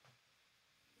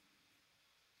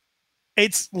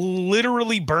 It's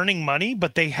literally burning money,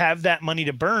 but they have that money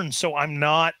to burn. So I'm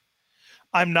not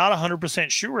 100%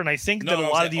 sure. And I think that a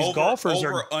lot of these golfers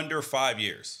are under 5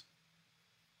 years.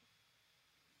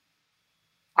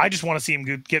 I just want to see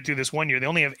him get through this 1 year. They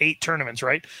only have 8 tournaments,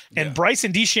 right? And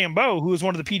Bryson DeChambeau, who is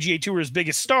one of the PGA Tour's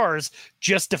biggest stars,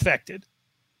 just defected.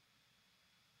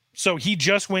 So he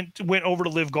just went over to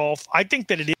Live Golf. I think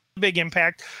that it is a big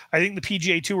impact. I think the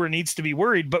PGA Tour needs to be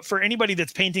worried. But for anybody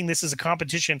that's painting this as a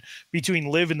competition between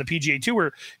Live and the PGA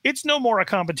Tour, it's no more a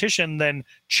competition than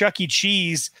Chuck E.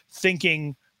 Cheese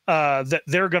thinking that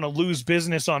they're going to lose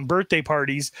business on birthday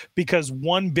parties because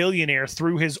one billionaire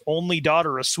threw his only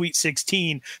daughter a Sweet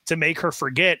 16 to make her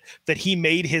forget that he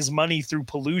made his money through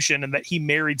pollution and that he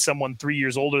married someone 3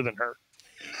 years older than her.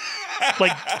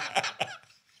 Like,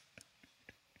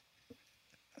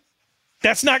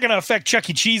 that's not going to affect Chuck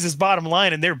E. Cheese's bottom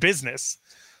line in their business.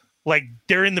 Like,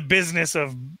 they're in the business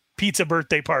of pizza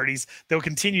birthday parties. They'll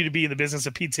continue to be in the business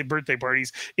of pizza birthday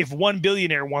parties. If one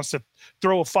billionaire wants to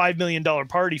throw a $5 million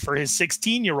party for his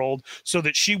 16-year-old so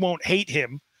that she won't hate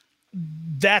him,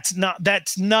 that's not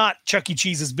Chuck E.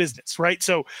 Cheese's business, right?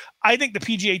 So I think the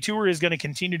PGA Tour is going to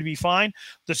continue to be fine.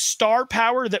 The star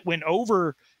power that went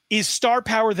over is star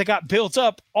power that got built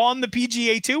up on the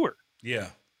PGA Tour. Yeah.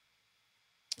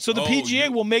 So the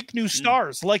PGA will make new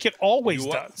stars like it always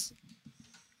does.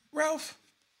 Ralph,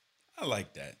 I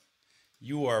like that.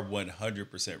 You are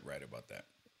 100% right about that.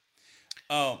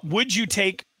 Would you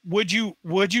take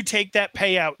that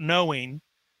payout knowing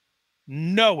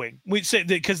we say that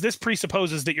because this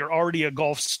presupposes that you're already a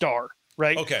golf star,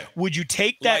 right? Okay. Would you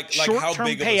take that short-term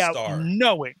payout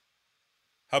knowing?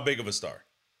 How big of a star?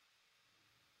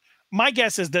 My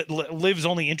guess is that Liv's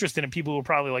only interested in people who are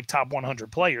probably like top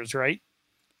 100 players, right?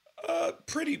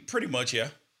 Pretty much, yeah.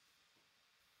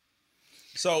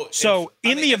 So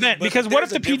in the event, because what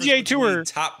if the PGA Tour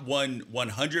top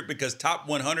 100? Because top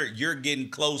 100, you're getting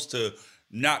close to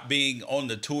not being on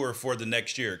the tour for the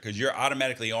next year because you're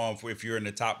automatically on if you're in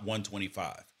the top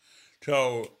 125.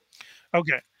 So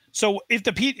okay, so if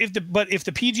the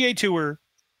PGA Tour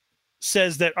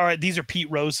says that all right, these are Pete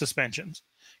Rose suspensions,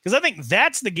 because I think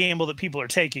that's the gamble that people are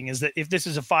taking is that if this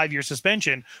is a 5-year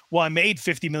suspension, well, I made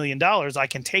 $50 million, I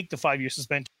can take the 5-year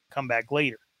suspension and come back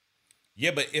later.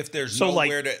 Yeah, but if there's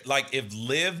nowhere to if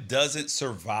Liv doesn't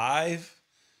survive,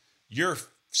 you're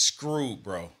screwed,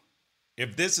 bro.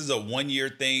 If this is a 1-year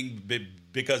thing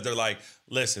because they're like,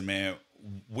 listen, man,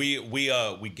 we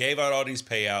gave out all these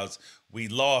payouts, we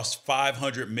lost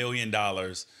 $500 million,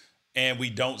 and we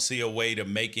don't see a way to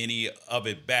make any of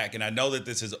it back. And I know that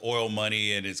this is oil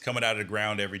money and it's coming out of the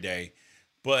ground every day,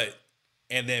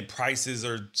 and then prices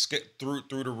are through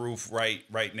the roof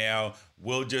right now.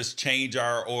 We'll just change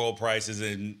our oil prices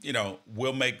and,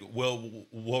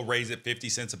 we'll raise it 50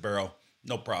 cents a barrel.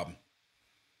 No problem.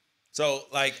 So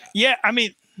yeah, I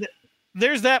mean,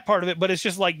 there's that part of it, but it's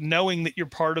just like knowing that you're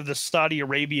part of the Saudi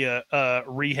Arabia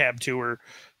rehab tour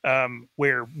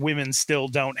where women still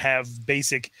don't have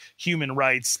basic human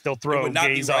rights. They'll throw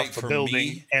gays off the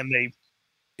building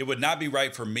it would not be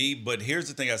right for me. But here's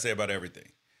the thing I say about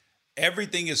everything.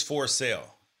 Everything is for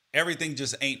sale. Everything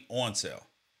just ain't on sale.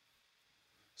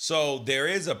 So there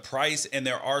is a price and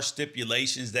there are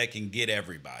stipulations that can get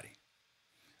everybody.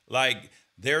 Like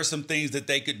there are some things that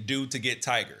they could do to get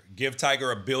Tiger. Give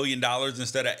Tiger $1 billion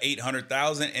instead of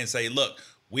 $800,000 and say, look,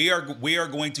 we are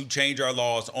going to change our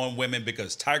laws on women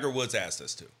because Tiger Woods asked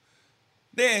us to.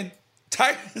 Then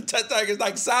Tiger's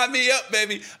like, sign me up,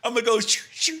 baby. I'm going to go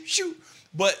shoot.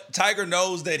 But Tiger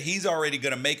knows that he's already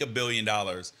going to make $1 billion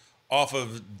off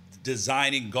of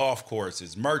designing golf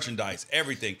courses, merchandise,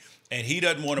 everything. And he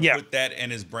doesn't want to put that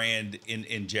and his brand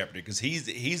in jeopardy because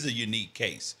he's a unique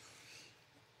case.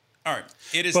 All right.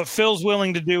 But Phil's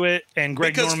willing to do it and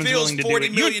Greg Norman's willing to do it.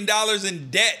 Because Phil's $40 million in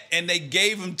debt and they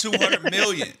gave him $200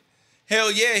 million. Hell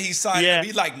yeah, he signed up.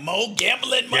 He's like, more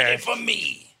gambling money for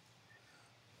me.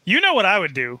 You know what I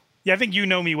would do. Yeah, I think you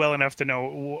know me well enough to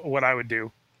know what I would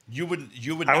do. You would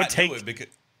not do it because...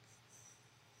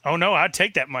 Oh, no, I'd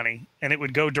take that money, and it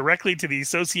would go directly to the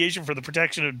Association for the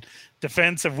Protection and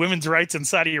Defense of Women's Rights in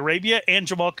Saudi Arabia and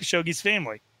Jamal Khashoggi's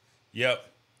family. Yep.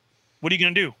 What are you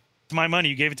going to do? It's my money.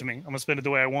 You gave it to me. I'm going to spend it the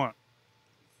way I want.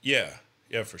 Yeah,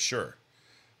 for sure.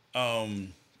 Now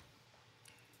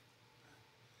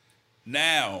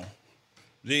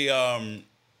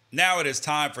it is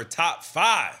time for top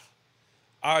 5.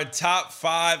 Our top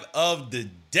 5 of the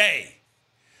day.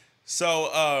 So,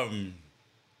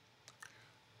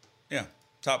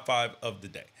 top 5 of the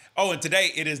day. Oh, and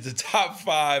today it is the top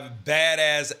 5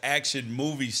 badass action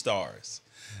movie stars.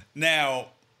 Now,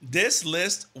 this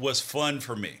list was fun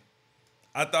for me.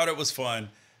 I thought it was fun.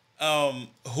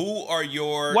 Who are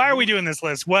your? Why are we doing this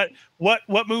list? What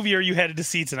movie are you headed to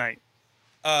see tonight?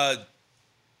 The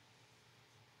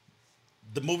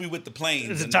movie with the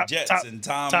planes and the jets and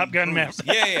Tom Gun Cruise. Maverick.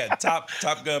 Yeah, Top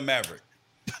Gun Maverick.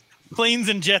 Planes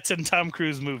and jets and Tom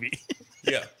Cruise movie.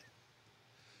 Yeah.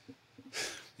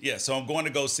 Yeah, so I'm going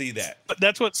to go see that. But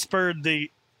that's what spurred the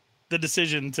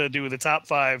decision to do the top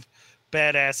 5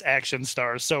 badass action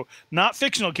stars. So not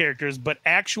fictional characters, but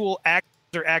actual actors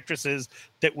or actresses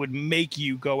that would make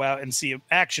you go out and see an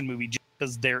action movie just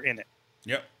because they're in it.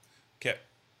 Yep. Okay.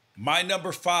 My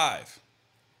number 5,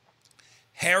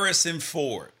 Harrison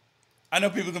Ford. I know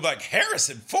people can be like,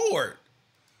 Harrison Ford?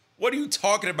 What are you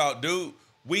talking about, dude?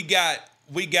 We got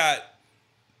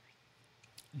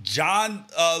John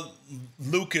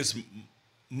Lucas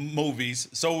movies.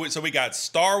 So we got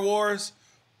Star Wars.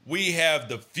 We have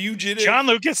The Fugitive. John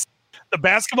Lucas, the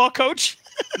basketball coach.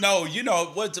 No, you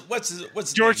know what's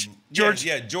his George name? George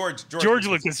Yeah, George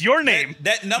Lucas. Your name.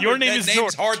 That number. Your name that is name's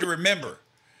George. hard to remember.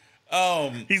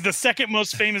 He's the second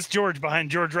most famous George behind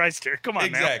George Reister. Come on,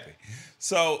 exactly.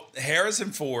 So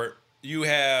Harrison Ford. You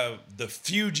have The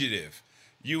Fugitive.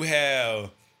 You have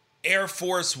Air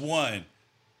Force One.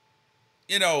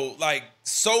 You know, like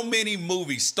so many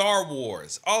movies, Star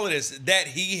Wars, all of this that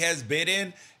he has been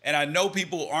in. And I know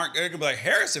people aren't going to be like,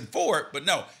 Harrison Ford, but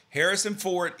no, Harrison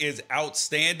Ford is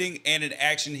outstanding and an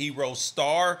action hero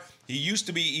star. He used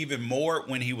to be even more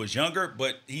when he was younger,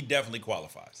 but he definitely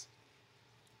qualifies.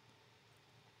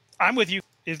 I'm with you.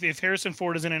 If Harrison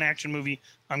Ford is in an action movie,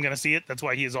 I'm going to see it. That's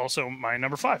why he is also my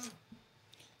number 5.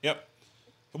 Yep.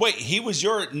 Wait, he was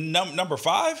your number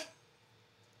 5?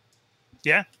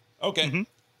 Yeah. Okay. Mm-hmm.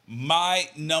 My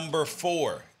number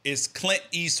 4 is Clint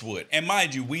Eastwood. And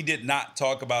mind you, we did not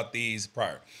talk about these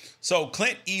prior. So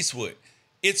Clint Eastwood,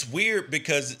 it's weird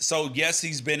because, so yes,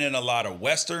 he's been in a lot of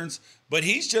Westerns, but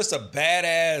he's just a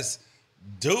badass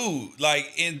dude,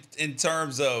 like in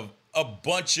terms of a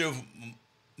bunch of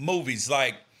movies.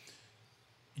 Like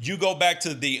you go back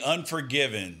to The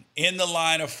Unforgiven, In the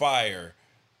Line of Fire,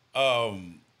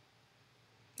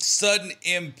 Sudden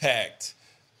Impact.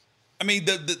 I mean,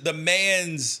 the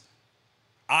man's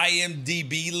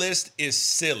IMDb list is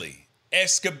silly.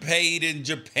 Escapade in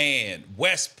Japan,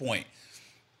 West Point.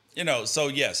 You know, so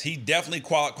yes, he definitely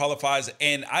qualifies.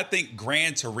 And I think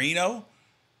Gran Torino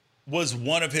was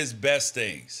one of his best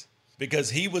things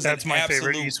because he was that's an my absolute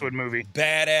favorite Eastwood movie.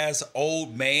 Badass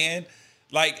old man.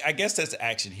 Like, I guess that's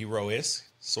action hero-esque,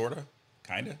 sort of,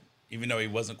 kind of, even though he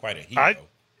wasn't quite a hero.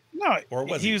 Or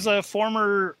was he was a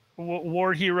former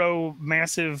war hero,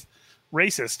 massive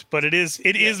racist, but it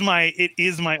is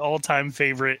my all-time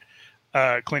favorite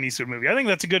Clint Eastwood movie. I think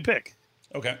that's a good pick.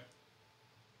 Okay.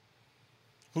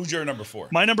 Who's your number 4?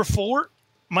 My number 4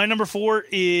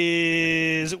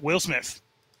 is Will Smith.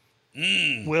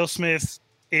 Will Smith.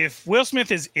 If Will Smith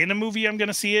is in a movie, I'm going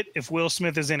to see it. If Will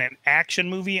Smith is in an action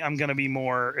movie, I'm going to be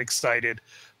more excited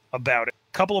about it.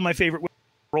 A couple of my favorite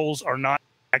roles are not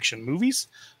action movies,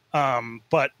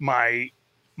 but I'm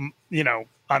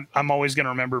always going to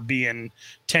remember being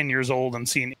 10 years old and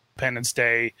seeing Independence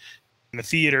Day in the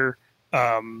theater.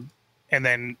 And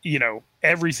then,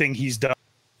 everything he's done,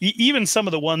 even some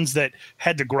of the ones that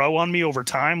had to grow on me over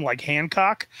time, like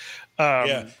Hancock.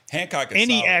 Hancock is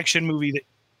any solid. action movie that,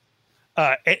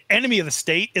 Enemy of the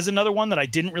State is another one that I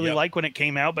didn't really like when it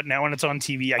came out, but now when it's on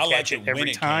TV, I catch it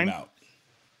every time. Came out.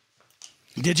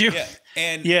 Did you? Yeah.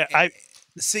 And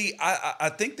See, I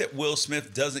think that Will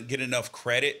Smith doesn't get enough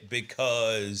credit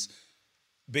because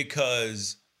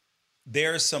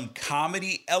there's some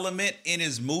comedy element in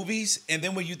his movies. And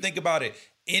then when you think about it,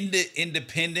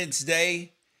 Independence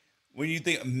Day, when you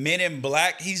think Men in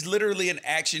Black, he's literally an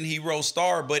action hero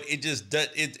star, but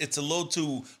it's a little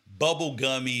too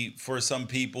bubblegummy for some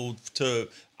people to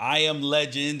I Am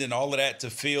Legend and all of that to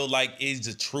feel like he's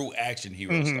a true action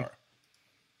hero star.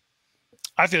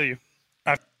 I feel you.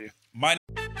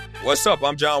 What's up?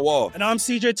 I'm John Wall. And I'm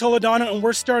CJ Toledano, and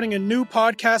we're starting a new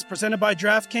podcast presented by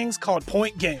DraftKings called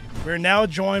Point Game. We're now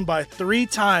joined by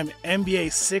 3-time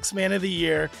NBA Sixth Man of the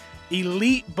Year,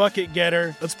 elite bucket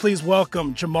getter. Let's please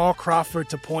welcome Jamal Crawford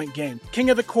to Point Game. King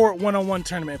of the Court one-on-one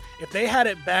tournament. If they had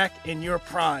it back in your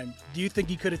prime, do you think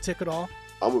you could have took it all?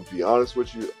 I'm going to be honest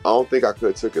with you. I don't think I could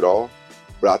have took it all,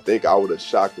 but I think I would have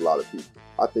shocked a lot of people.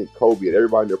 I think Kobe and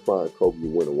everybody in their prime, Kobe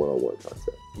would win a one-on-one contest.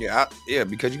 Yeah,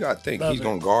 because you got to think. He's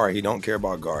going to guard. He don't care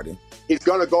about guarding. He's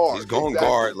going to guard. He's going to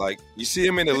guard. Like, you see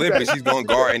him in the Olympics, he's going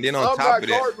to guard. And then on top of that. I'm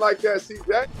not guarding like that,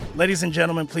 CJ. Ladies and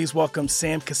gentlemen, please welcome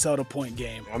Sam Cassell to Point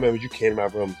Game. I remember you came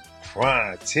out from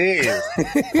crying, tears.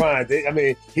 Crying. I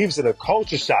mean, he was in a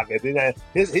culture shock. And then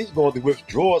he's going through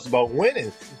withdrawals about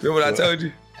winning. Remember what I told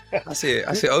you? I said,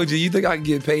 OG, you think I can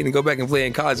get paid and go back and play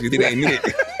in college because it ain't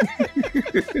it?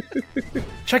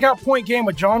 Check out Point Game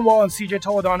with John Wall and CJ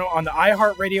Toledano on the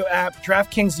iHeartRadio app,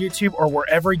 DraftKings YouTube, or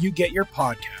wherever you get your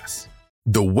podcasts.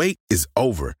 The wait is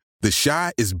over. The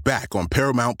Chi is back on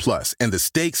Paramount Plus, and the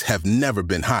stakes have never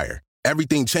been higher.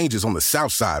 Everything changes on the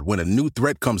South Side when a new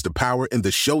threat comes to power in the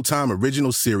Showtime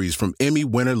original series from Emmy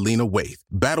winner Lena Waithe.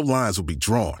 Battle lines will be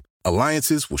drawn,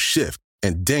 alliances will shift,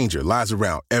 and danger lies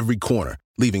around every corner,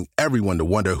 leaving everyone to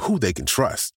wonder who they can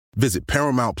trust. Visit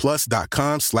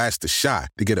ParamountPlus.com/The Chi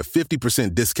to get a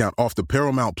 50% discount off the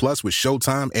Paramount Plus with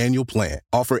Showtime annual plan.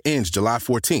 Offer ends July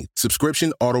 14th.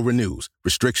 Subscription auto-renews.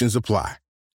 Restrictions apply.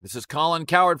 This is Colin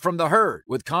Cowherd from The Herd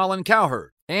with Colin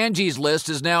Cowherd. Angie's List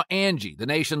is now Angie, the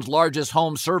nation's largest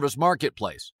home service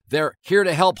marketplace. They're here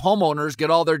to help homeowners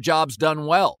get all their jobs done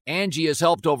well. Angie has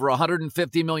helped over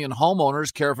 150 million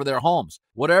homeowners care for their homes.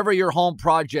 Whatever your home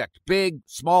project, big,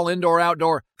 small, indoor,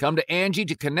 outdoor, come to Angie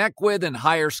to connect with and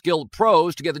hire skilled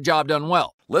pros to get the job done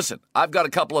well. Listen, I've got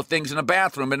a couple of things in a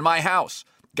bathroom in my house.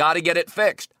 Got to get it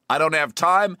fixed. I don't have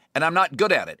time, and I'm not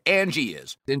good at it. Angie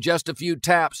is. In just a few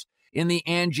taps in the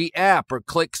Angie app or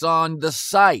clicks on the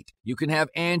site, you can have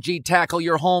Angie tackle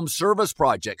your home service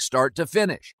project start to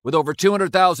finish. With over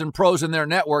 200,000 pros in their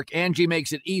network, Angie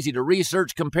makes it easy to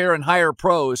research, compare, and hire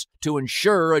pros to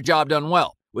ensure a job done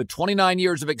well. With 29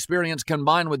 years of experience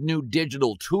combined with new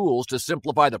digital tools to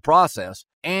simplify the process,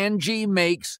 Angie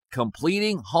makes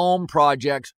completing home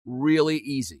projects really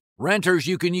easy. Renters,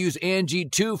 you can use Angie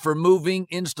too for moving,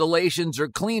 installations, or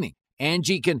cleaning.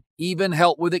 Angie can even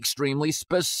help with extremely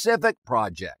specific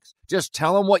projects. Just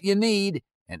tell them what you need,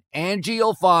 and Angie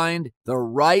will find the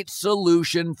right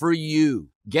solution for you.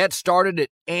 Get started at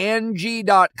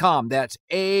Angie.com. That's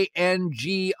ANGI.com,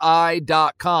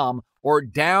 or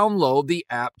download the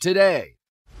app today.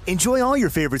 Enjoy all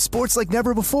your favorite sports like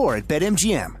never before at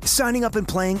BetMGM. Signing up and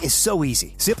playing is so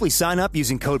easy. Simply sign up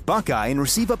using code Buckeye and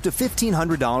receive up to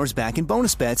 $1,500 back in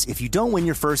bonus bets if you don't win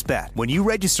your first bet. When you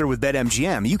register with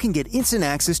BetMGM, you can get instant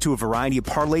access to a variety of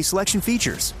parlay selection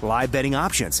features, live betting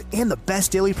options, and the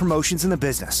best daily promotions in the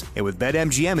business. And with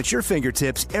BetMGM at your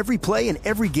fingertips, every play and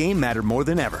every game matter more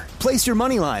than ever. Place your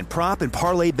moneyline, prop, and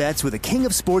parlay bets with the king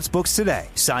of sportsbooks today.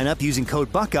 Sign up using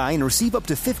code Buckeye and receive up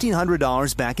to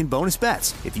 $1,500 back in bonus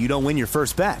bets if you don't win your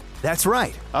first bet. That's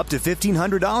right, up to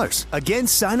 $1,500. Again,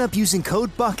 sign up using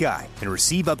code Buckeye and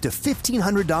receive up to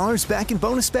 $1,500 back in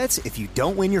bonus bets if you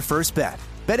don't win your first bet.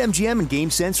 BetMGM and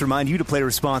GameSense remind you to play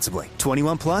responsibly.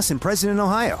 21 plus and present in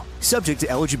Ohio. Subject to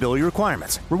eligibility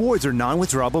requirements. Rewards are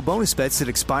non-withdrawable bonus bets that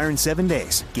expire in 7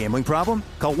 days. Gambling problem?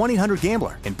 Call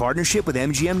 1-800-GAMBLER in partnership with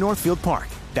MGM Northfield Park.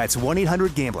 That's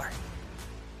 1-800-GAMBLER.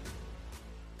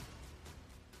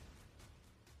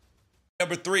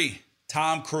 Number 3.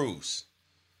 Tom Cruise.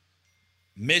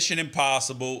 Mission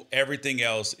Impossible, everything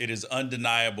else. It is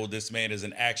undeniable. This man is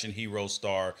an action hero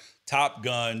star. Top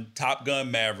Gun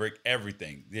Maverick,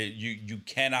 everything. You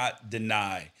cannot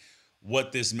deny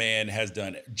what this man has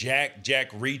done. Jack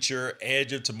Reacher,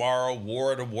 Edge of Tomorrow,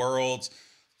 War of the Worlds,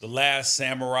 The Last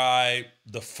Samurai,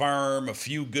 The Firm, A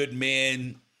Few Good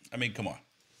Men. I mean, come on.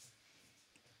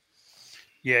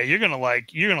 Yeah, you're gonna like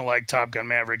Top Gun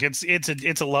Maverick.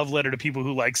 It's a love letter to people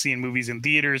who like seeing movies in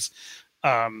theaters.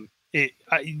 I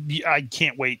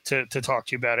can't wait to talk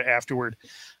to you about it afterward.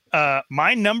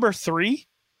 My number 3,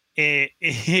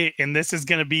 and this is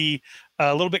gonna be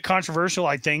a little bit controversial,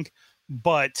 I think,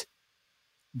 but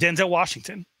Denzel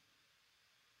Washington.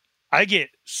 I get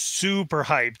super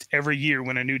hyped every year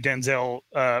when a new Denzel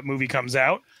movie comes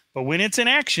out, but when it's an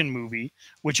action movie,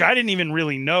 which I didn't even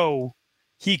really know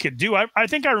he could do. I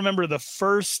think I remember the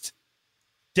first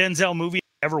Denzel movie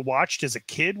I ever watched as a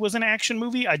kid was an action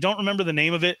movie. I don't remember the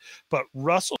name of it, but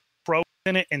Russell Crowe was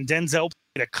in it, and Denzel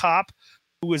played a cop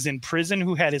who was in prison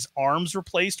who had his arms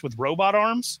replaced with robot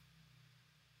arms.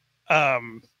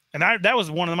 And that was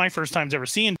one of my first times ever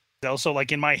seeing Denzel. So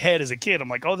like in my head as a kid, I'm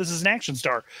like, oh, this is an action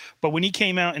star. But when he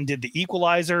came out and did The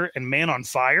Equalizer and Man on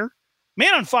Fire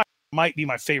might be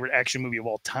my favorite action movie of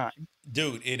all time.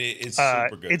 Dude, it's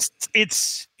super good.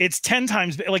 It's 10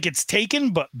 times like it's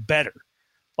Taken, but better.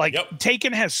 Like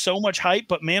Taken has so much hype,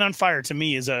 but Man on Fire to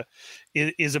me is a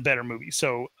better movie.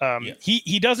 So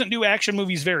he doesn't do action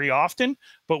movies very often,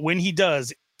 but when he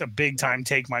does, it's a big time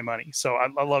take my money. So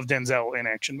I love Denzel in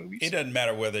action movies. It doesn't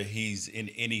matter whether he's in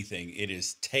anything. It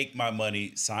is take my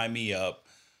money, sign me up.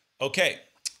 Okay,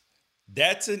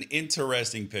 that's an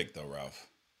interesting pick though, Ralph.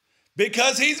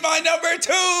 Because he's my number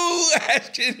 2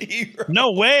 action hero.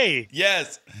 No way.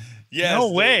 Yes.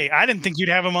 No way. I didn't think you'd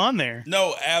have him on there.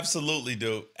 No, absolutely,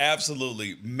 dude.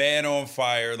 Absolutely. Man on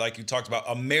Fire, like you talked about.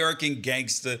 American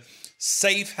Gangster,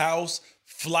 Safe House,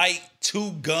 Flight,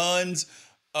 Two Guns,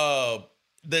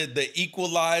 the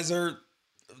Equalizer.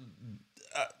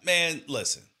 Man,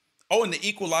 listen. Oh, and the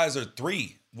Equalizer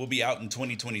 3 will be out in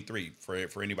 2023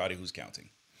 for anybody who's counting.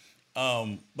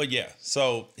 But yeah,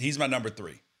 so he's my number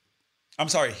 3. I'm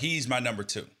sorry, he's my number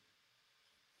 2.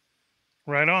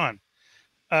 Right on.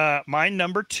 My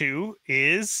number 2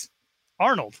 is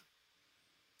Arnold.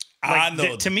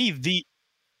 To me,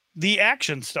 the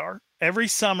action star. Every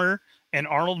summer, an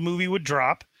Arnold movie would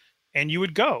drop, and you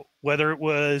would go, whether it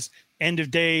was End of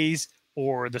Days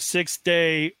or The Sixth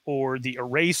Day or The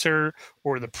Eraser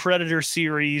or the Predator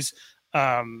series.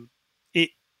 Last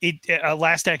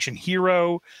Action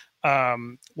Hero.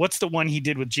 What's the one he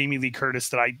did with Jamie Lee Curtis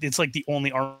it's like the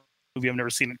only Arnold movie I've never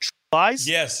seen. True Lies?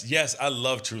 Yes. I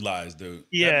love True Lies, dude.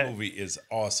 Yeah. That movie is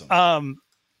awesome.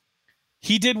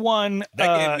 He did one.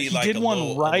 That gave me like a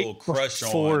right little crush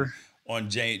before on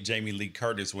Jamie Lee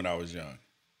Curtis when I was young.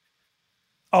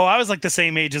 Oh, I was like the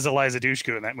same age as Eliza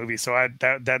Dushku in that movie, so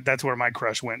that's where my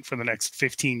crush went for the next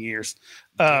 15 years.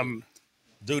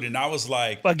 Dude, and I was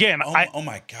like, again, oh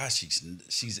my gosh,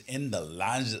 she's in the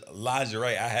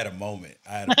lingerie. I had a moment.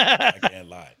 I can't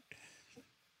lie.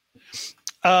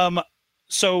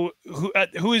 So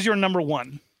who is your number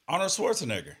 1? Arnold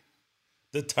Schwarzenegger,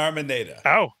 the Terminator.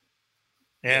 Oh,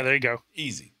 yeah, there you go.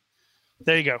 Easy.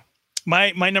 There you go.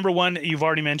 My number 1, you've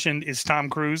already mentioned, is Tom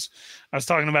Cruise. I was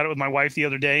talking about it with my wife the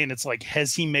other day, and it's like,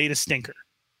 has he made a stinker?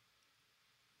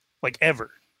 Like,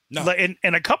 ever? No.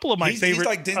 And a couple of my favorite. He's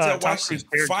like Denzel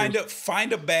Washington.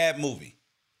 Find a bad movie.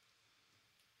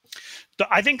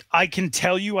 I think I can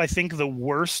tell you. I think the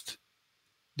worst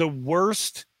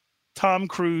Tom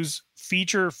Cruise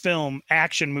feature film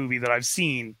action movie that I've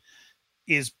seen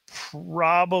is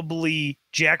probably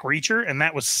Jack Reacher, and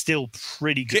that was still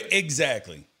pretty good.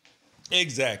 Exactly.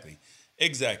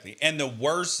 And the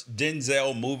worst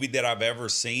Denzel movie that I've ever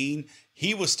seen,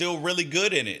 he was still really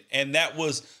good in it, and that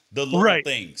was The Little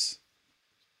Things.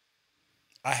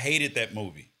 I hated that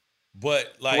movie,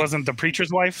 but like, it wasn't The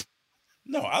Preacher's Wife?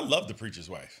 No, I love The Preacher's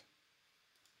Wife.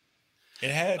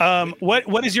 It had.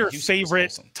 What is your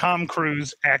favorite Tom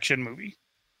Cruise action movie?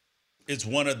 It's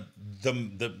one of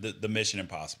the Mission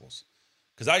Impossibles,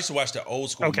 because I used to watch the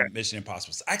old school Mission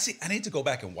Impossibles. Actually, I need to go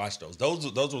back and watch those.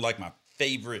 Those were like my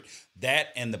favorite. That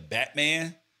and the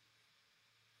Batman,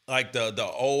 like the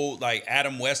old like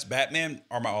Adam West Batman,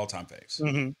 are my all-time faves.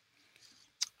 Mm-hmm.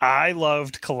 I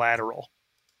loved Collateral,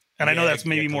 and I know that's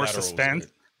maybe more suspense.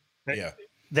 Yeah.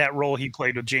 That role he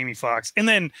played with Jamie Foxx. And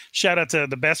then shout out to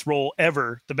the best role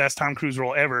ever, the best Tom Cruise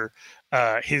role ever,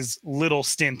 his little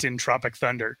stint in Tropic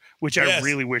Thunder, which I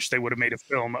really wish they would have made a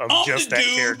film of just that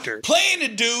character. Playing the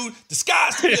dude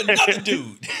disguised to be another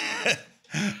dude.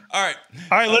 All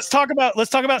right. Let's talk about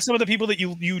some of the people that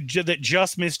you that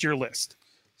just missed your list.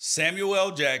 Samuel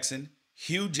L. Jackson,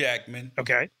 Hugh Jackman,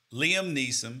 Liam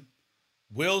Neeson,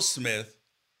 Will Smith,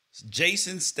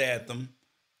 Jason Statham,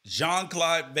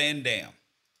 Jean-Claude Van Damme.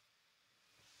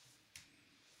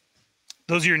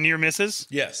 Those are your near misses?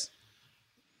 Yes.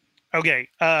 Okay.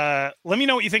 Let me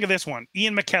know what you think of this one.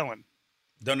 Ian McKellen.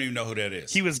 Don't even know who that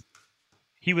is. He was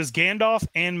Gandalf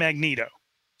and Magneto.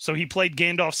 So he played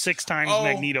Gandalf 6 times,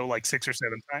 Magneto like 6 or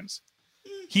 7 times.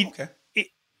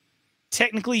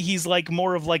 Technically, he's like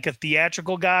more of like a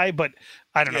theatrical guy, but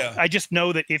I don't know. I just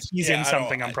know that if he's in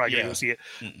something, I'm probably going to go see it.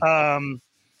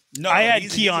 No, I had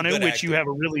Keanu, which you have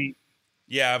a really...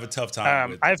 Yeah, I have a tough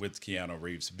time with Keanu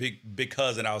Reeves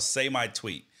because, and I'll say my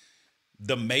tweet,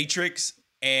 The Matrix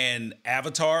and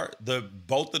Avatar,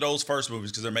 both of those first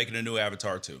movies, because they're making a new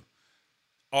Avatar too,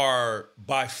 are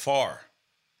by far,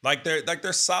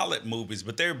 they're solid movies,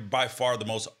 but they're by far the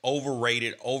most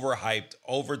overrated, overhyped,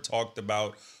 over talked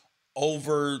about,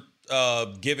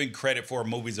 given credit for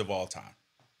movies of all time.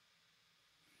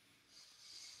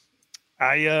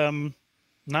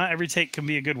 Not every take can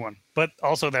be a good one, but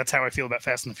also that's how I feel about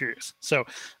Fast and the Furious. So,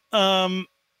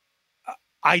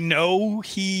 I know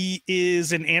he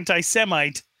is an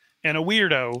anti-Semite and a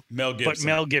weirdo, but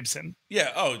Mel Gibson.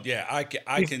 Yeah. Oh, yeah. I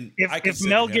can. If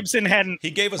Mel Gibson hadn't, he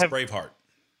gave us Braveheart.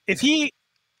 If he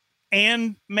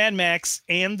and Mad Max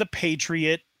and The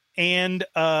Patriot and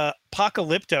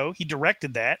Apocalypto, he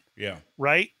directed that. Yeah.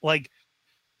 Right. Like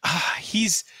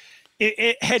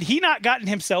had he not gotten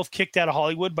himself kicked out of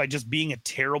Hollywood by just being a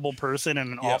terrible person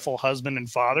and an awful husband and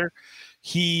father,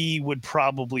 he would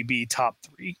probably be top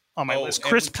 3 on my list.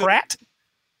 Chris Pratt?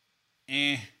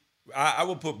 I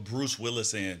would put Bruce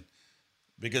Willis in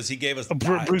because he gave us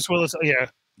Bruce Willis. Yeah.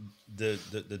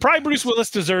 Probably Bruce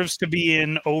Willis deserves to be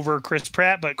in over Chris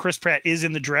Pratt, but Chris Pratt is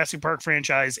in the Jurassic Park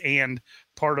franchise and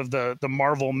part of the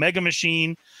Marvel Mega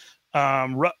Machine.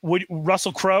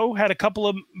 Russell Crowe had a couple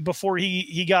of before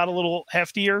he got a little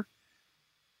heftier.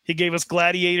 He gave us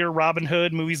Gladiator, Robin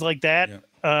Hood, movies like that.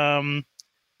 Yeah.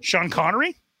 Sean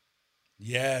Connery.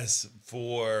 Yes,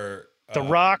 for The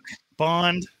Rock,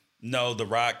 Bond. No, The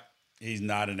Rock. He's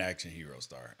not an action hero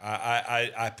star.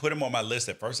 I put him on my list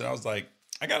at first, and I was like,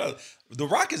 The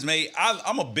Rock is made.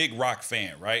 I'm a big Rock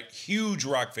fan, right? Huge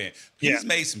Rock fan. He's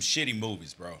made some shitty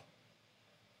movies, bro.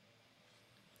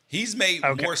 He's made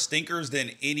more stinkers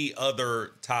than any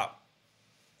other top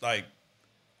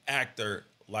actor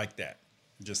like that.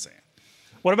 Just saying.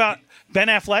 What about Ben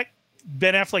Affleck?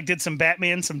 Ben Affleck did some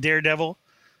Batman, some Daredevil.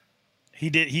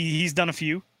 He's done a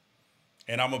few.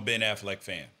 And I'm a Ben Affleck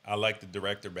fan. I like the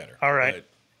director better. All right.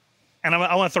 And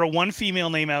I want to throw one female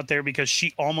name out there because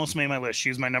she almost made my list. She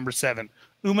was my number 7.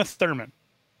 Uma Thurman.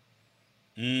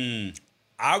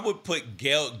 I would put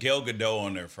Gal Gadot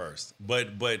on there first, but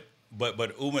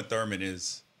Uma Thurman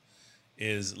is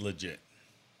legit.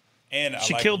 And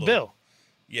she killed Bill.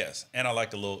 Yes, and I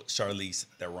like the little Charlize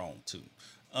Theron too.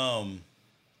 All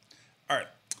right,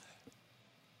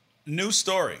 new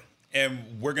story, and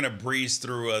we're gonna breeze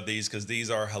through these because these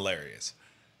are hilarious.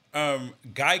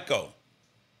 Geico,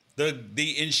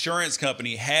 the insurance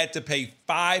company, had to pay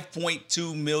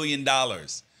 $5.2 million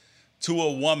to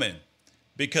a woman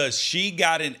because she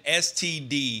got an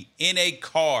STD in a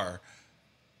car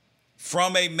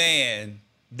from a man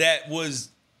that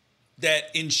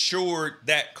insured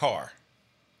that car.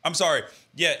 I'm sorry.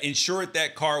 Yeah, insured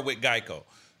that car with Geico.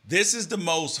 This is the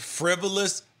most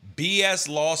frivolous BS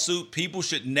lawsuit. People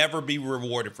should never be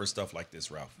rewarded for stuff like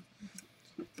this, Ralph.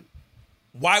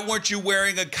 Why weren't you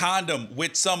wearing a condom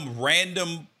with some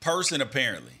random person,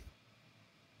 apparently?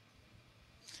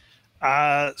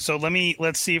 So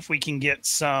let's see if we can get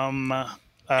some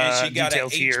and she got an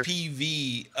here.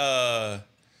 HPV,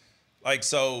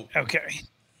 Okay.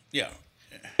 Yeah.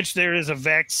 Which there is a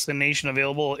vaccination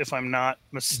available, if I'm not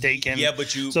mistaken. Yeah,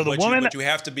 but you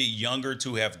have to be younger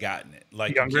to have gotten it.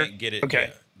 Like younger? You can't get it.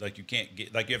 Okay. Yeah, you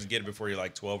have to get it before you're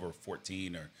like 12 or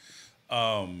 14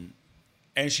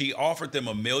 and she offered them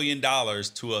 $1 million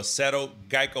to settle.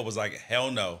 Geico was like,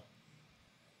 hell no.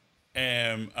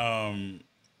 And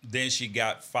then she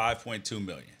got $5.2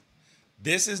 million.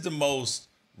 This is the most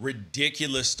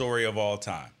ridiculous story of all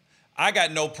time. I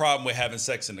got no problem with having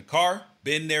sex in the car.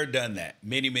 Been there, done that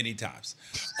many, many times.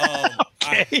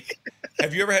 Okay.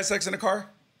 Have you ever had sex in a car?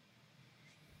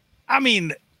 I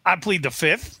mean, I plead the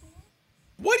fifth.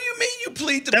 What do you mean you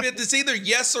plead the fifth? It's either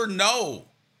yes or no.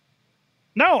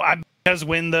 No, because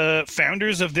when the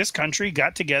founders of this country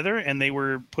got together and they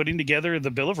were putting together the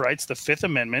Bill of Rights, the Fifth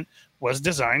Amendment was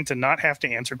designed to not have to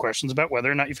answer questions about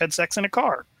whether or not you've had sex in a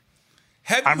car.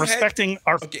 Respecting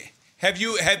our. Okay. Have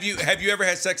you ever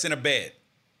had sex in a bed?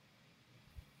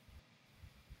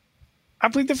 I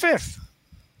plead the fifth.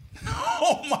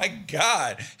 Oh my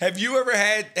God. Have you ever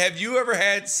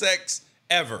had sex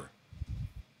ever?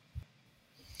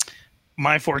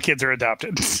 My 4 kids are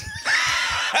adopted.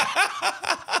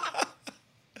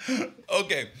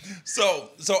 Okay.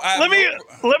 So let me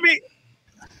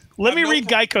read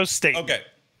Geico's statement. Okay.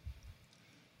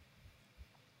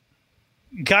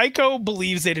 Geico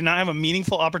believes they did not have a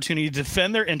meaningful opportunity to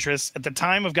defend their interests at the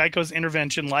time of Geico's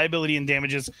intervention. Liability and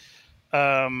damages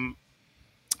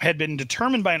had been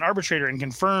determined by an arbitrator and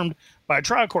confirmed by a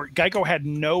trial court. Geico had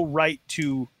no right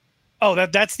to.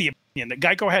 That's the opinion, that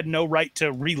Geico had no right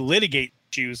to relitigate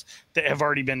issues that have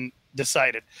already been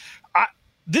decided.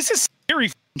 This is scary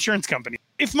for insurance companies.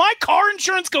 If my car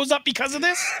insurance goes up because of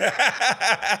this,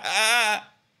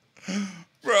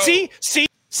 bro.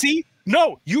 See.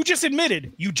 No, you just admitted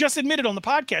on the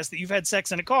podcast that you've had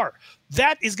sex in a car.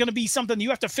 That is going to be something you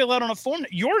have to fill out on a form.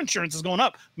 Your insurance is going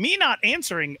up. Me not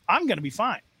answering, I'm going to be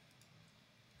fine.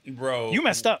 Bro. You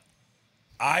messed up.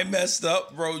 I messed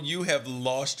up, bro. You have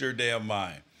lost your damn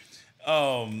mind.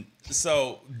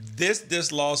 So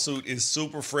this lawsuit is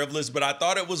super frivolous, but I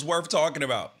thought it was worth talking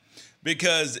about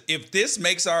because if this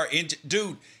makes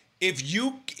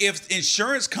if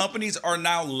insurance companies are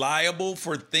now liable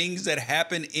for things that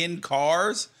happen in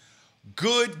cars,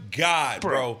 good God,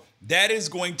 bro, that is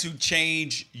going to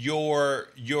change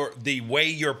the way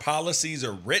your policies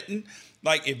are written.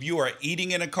 Like if you are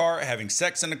eating in a car, having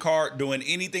sex in a car, doing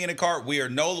anything in a car, we are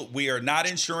not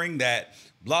insuring that.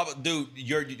 Blah blah. Dude,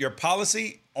 your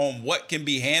policy on what can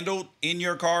be handled in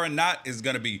your car and not is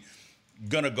gonna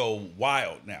go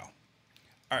wild now.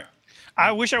 All right.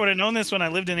 I wish I would have known this when I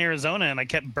lived in Arizona and I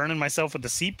kept burning myself with the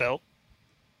seatbelt.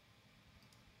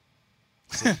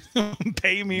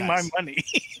 Pay me my money.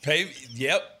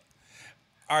 Yep.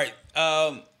 All right.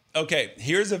 Okay.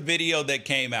 Here's a video that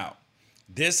came out.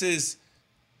 This is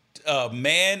a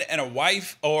man and a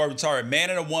wife, man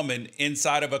and a woman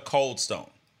inside of a Cold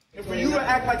Stone. And for you to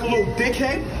act like a little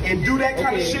dickhead and do that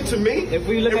kind of shit to me, if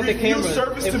we look at the cameras,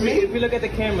 if we look at the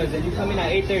cameras and you come in at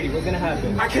 8:30, what's gonna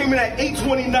happen? I came in at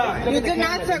 8:29. You did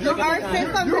not serve our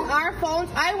systems and our phones.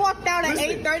 I walked out at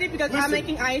 8:30 because I'm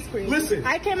making ice cream. Listen,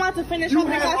 I came out to finish up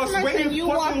the customers and you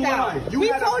walked out. We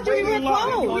told you we were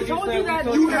closed. We told you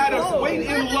that you had us wait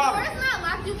in line.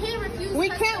 You can't refuse. We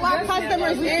can't lock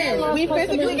customers in. We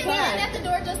physically can't. At the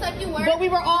door just like you were. But we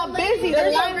were all busy.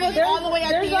 The line was all the way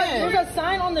at the end. There's a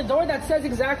sign on the door that says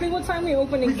exactly what time we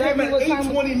open. Exactly what time.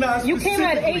 You came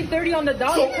at 8:30 on the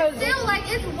dot because still like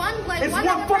it's one It's one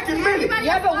fucking minute.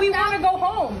 Yeah, but we want to go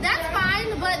home. That's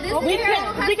fine, but this we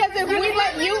can't because if we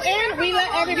let you in, we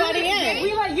let everybody in.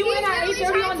 We let you in at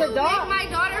 8:30 on the dot. My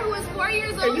daughter, who is 4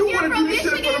 years old, and you want to do this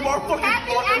shit in front of our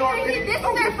fucking this is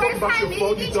their first time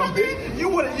meeting each other. You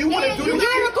want to do this shit?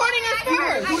 You're recording us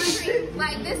first.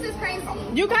 Like this is crazy.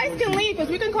 You guys can leave because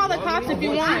we can call the cops if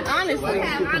you want. Honestly.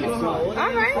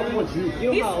 All right.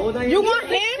 You want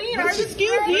him? Excuse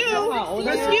you.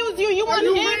 Excuse you. You want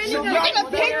him? You think a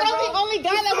pig's the only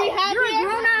guy that we have here? You're a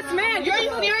grown-ass man.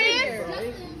 You're serious?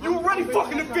 You already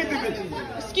fucking offended me.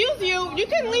 Excuse you. You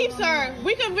can leave, sir.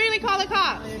 We can really call the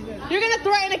cops. You're going to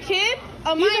threaten a kid?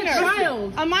 A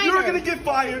minor. A minor. You're going to get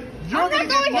fired. I'm not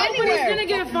going anywhere. Nobody's going to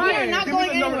get fired. You're not going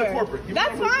anywhere.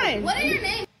 That's fine. What are your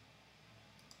names?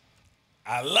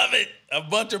 I love it. A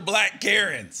bunch of black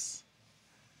Karens.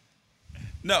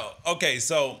 No. Okay,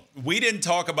 so we didn't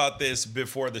talk about this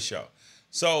before the show.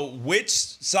 So which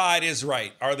side is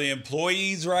right? Are the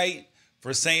employees right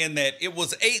for saying that it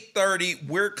was 8:30,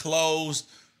 we're closed,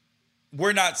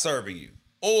 we're not serving you?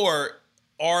 Or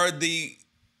are the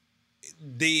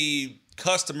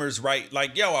customers right?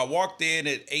 Like, yo, I walked in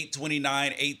at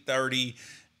 8:29, 8:30,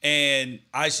 and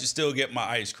I should still get my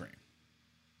ice cream.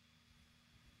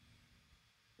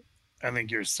 I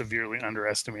think you're severely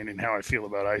underestimating how I feel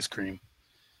about ice cream.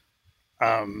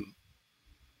 I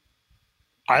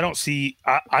don't see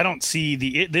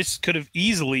this could have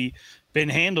easily been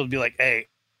handled. Be like, hey,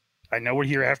 I know we're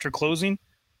here after closing.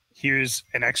 Here's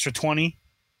an extra 20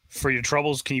 for your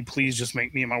troubles. Can you please just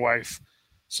make me and my wife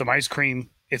some ice cream?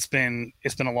 It's been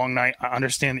a long night. I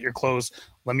understand that you're closed.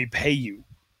 Let me pay you.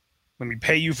 Let me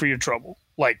pay you for your trouble.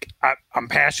 Like, I'm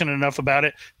passionate enough about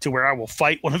it to where I will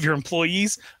fight one of your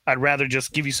employees. I'd rather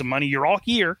just give you some money. You're all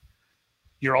here.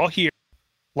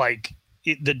 Like,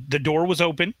 the door was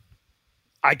open.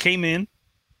 I came in.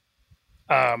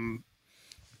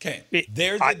 Okay.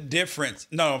 There's a difference.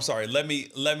 No, I'm sorry. Let me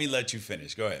let you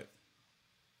finish. Go ahead.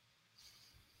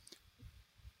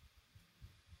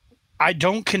 I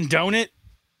don't condone it,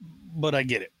 but I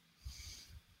get it.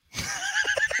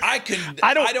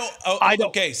 I don't.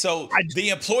 Okay, so the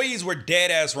employees were dead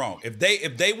ass wrong. If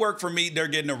they work for me, they're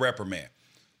getting a reprimand.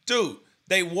 Dude,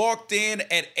 they walked in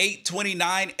at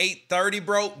 8:29, 8:30,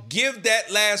 bro. Give that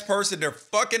last person their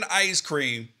fucking ice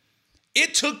cream.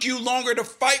 It took you longer to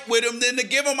fight with them than to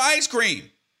give them ice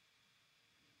cream.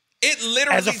 It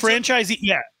literally as a franchisee,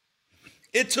 yeah.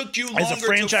 It took you longer to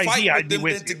fight with them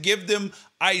than to give them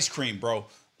ice cream, bro.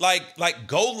 Like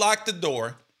go lock the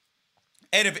door.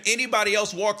 And if anybody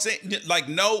else walks in, lock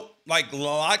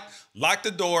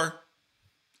the door,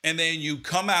 and then you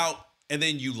come out, and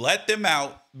then you let them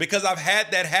out, because I've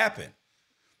had that happen.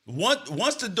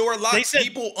 Once the door locks,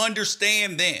 people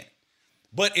understand then.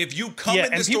 But if you come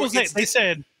in the store,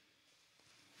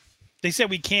 they said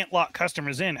we can't lock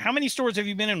customers in. How many stores have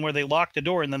you been in where they lock the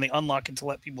door and then they unlock it to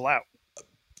let people out?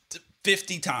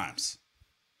 50 times.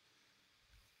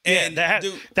 And that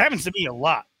happens to me a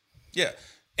lot. Yeah.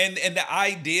 And the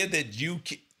idea that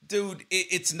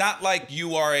it's not like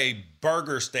you are a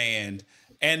burger stand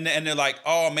and they're like,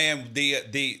 oh man, we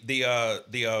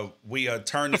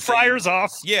turn the fryers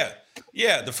off. Yeah,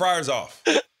 the fryer's off.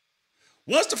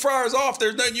 Once the fryer's off,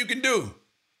 there's nothing you can do.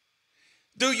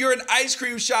 Dude, you're an ice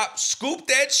cream shop. Scoop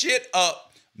that shit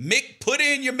up. Put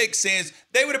in your mix-ins.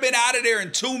 They would have been out of there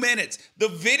in 2 minutes. The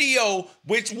video,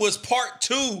 which was part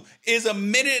 2, is a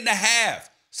minute and a half.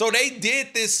 So they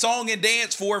did this song and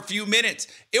dance for a few minutes.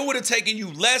 It would have taken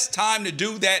you less time to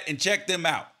do that and check them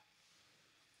out.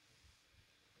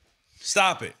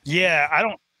 Stop it. Yeah, I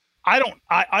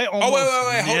almost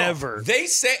wait, never. Hold on. They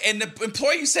said, and the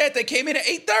employee said they came in at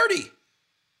 8:30.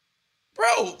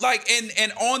 Bro,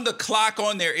 and on the clock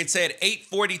on there, it said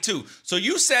 8:42. So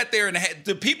you sat there and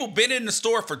the people been in the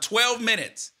store for 12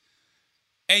 minutes.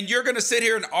 And you're going to sit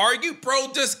here and argue?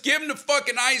 Bro, just give them the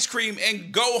fucking ice cream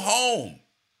and go home.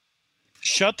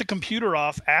 Shut the computer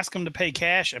off, ask them to pay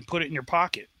cash, and put it in your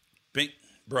pocket.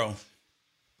 Bro.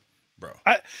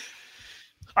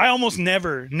 I almost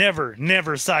never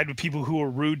side with people who are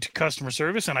rude to customer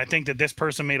service. And I think that this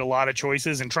person made a lot of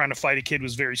choices, and trying to fight a kid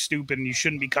was very stupid, and you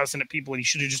shouldn't be cussing at people, and you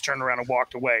should have just turned around and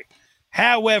walked away.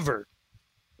 However,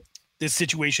 this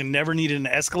situation never needed to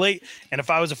escalate. And if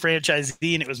I was a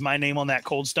franchisee and it was my name on that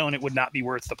Cold Stone, it would not be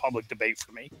worth the public debate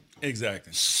for me.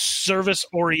 Exactly. Service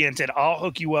oriented. I'll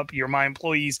hook you up. You're my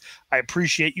employees. I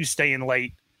appreciate you staying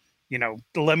late.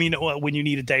 Let me know when you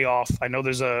need a day off. I know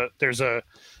there's an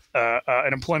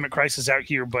employment crisis out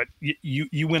here, but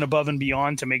you went above and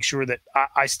beyond to make sure that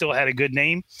I still had a good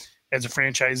name as a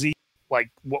franchisee.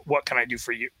 Like, what can I do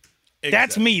for you? Exactly.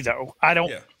 That's me, though. I don't.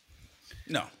 Yeah.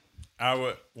 No, I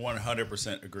would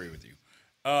 100% agree with you.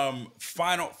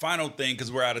 Final thing,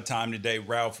 because we're out of time today,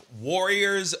 Ralph.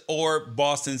 Warriors or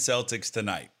Boston Celtics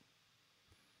tonight?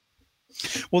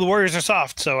 Well, the Warriors are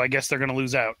soft, so I guess they're going to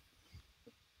lose out.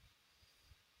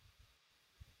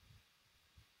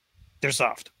 They're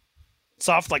soft.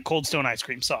 Soft like Cold Stone ice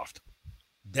cream, soft.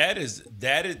 That is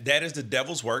the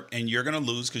devil's work, and you're going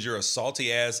to lose because you're a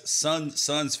salty-ass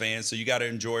Suns fan, so you got to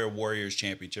enjoy a Warriors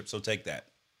championship, so take that.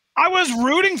 I was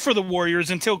rooting for the Warriors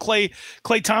until Klay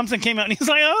Thompson came out, and he's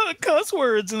like, oh, cuss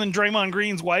words, and then Draymond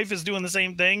Green's wife is doing the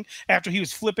same thing after he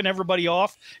was flipping everybody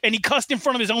off, and he cussed in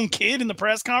front of his own kid in the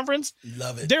press conference.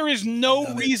 Love it. There is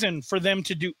no reason for them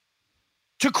to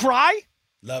cry.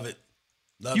 Love it.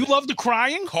 You love the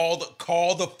crying? Call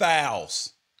the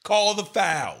fouls. Call the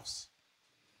fouls.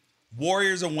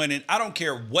 Warriors are winning. I don't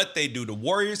care what they do. The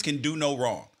Warriors can do no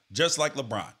wrong, just like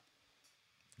LeBron.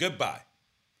 Goodbye.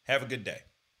 Have a good day.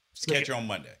 Catch you on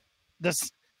Monday. The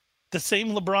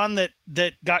same LeBron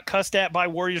that got cussed at by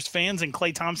Warriors fans and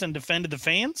Klay Thompson defended the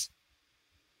fans?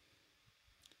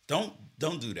 Don't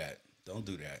do that. Don't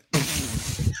do that.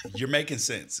 You're making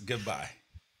sense. Goodbye.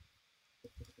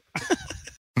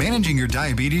 Managing your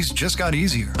diabetes just got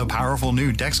easier. The powerful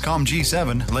new Dexcom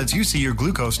G7 lets you see your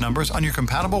glucose numbers on your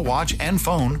compatible watch and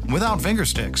phone without finger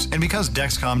sticks. And because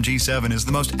Dexcom G7 is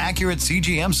the most accurate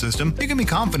CGM system, you can be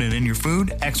confident in your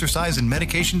food, exercise, and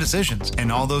medication decisions.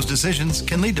 And all those decisions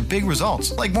can lead to big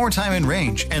results, like more time in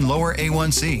range and lower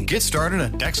A1C. Get started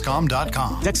at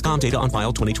Dexcom.com. Dexcom data on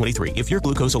file 2023. If your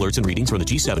glucose alerts and readings from the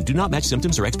G7 do not match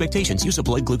symptoms or expectations, use a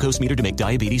blood glucose meter to make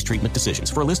diabetes treatment decisions.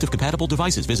 For a list of compatible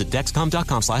devices, visit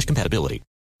Dexcom.com/compatibility.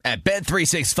 At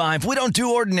Bet365, we don't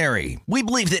do ordinary. We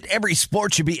believe that every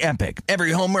sport should be epic.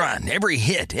 Every home run, every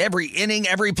hit, every inning,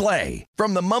 every play.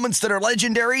 From the moments that are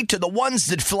legendary to the ones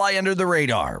that fly under the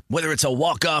radar. Whether it's a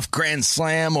walk-off grand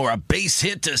slam or a base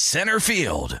hit to center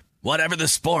field. Whatever the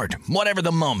sport, whatever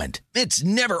the moment. It's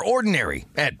never ordinary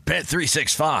at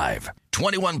Bet365.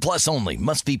 21 plus only.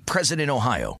 Must be present in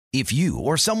Ohio. If you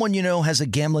or someone you know has a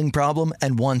gambling problem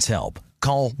and wants help,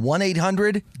 call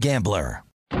 1-800-GAMBLER.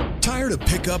 Tired of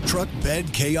pickup truck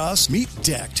bed chaos? Meet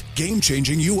Decked.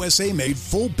 Game-changing USA-made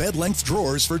full bed-length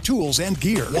drawers for tools and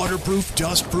gear. Waterproof,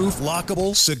 dust-proof,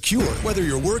 lockable, secure. Whether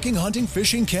you're working, hunting,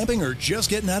 fishing, camping, or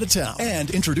just getting out of town. And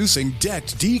introducing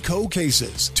Decked Deco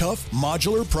cases. Tough,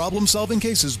 modular, problem-solving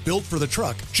cases built for the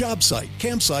truck, job site,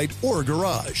 campsite, or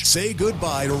garage. Say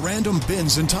goodbye to random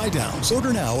bins and tie-downs.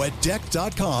 Order now at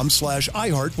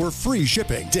Decked.com/iHeart for free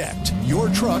shipping. Decked. Your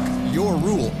truck, your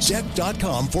rules.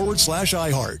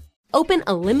 Decked.com/iHeart. Open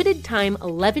a limited-time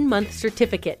 11-month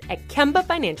certificate at Kemba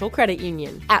Financial Credit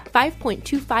Union. At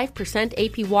 5.25%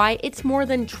 APY, it's more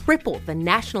than triple the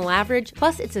national average,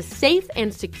 plus it's a safe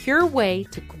and secure way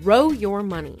to grow your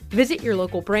money. Visit your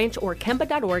local branch or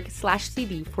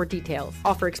kemba.org/cb for details.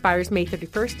 Offer expires May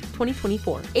 31st,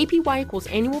 2024. APY equals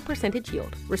annual percentage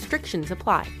yield. Restrictions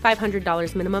apply.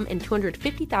 $500 minimum and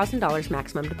 $250,000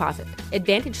 maximum deposit.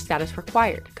 Advantage status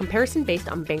required. Comparison based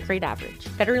on bank rate average.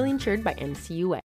 Federally insured by NCUA.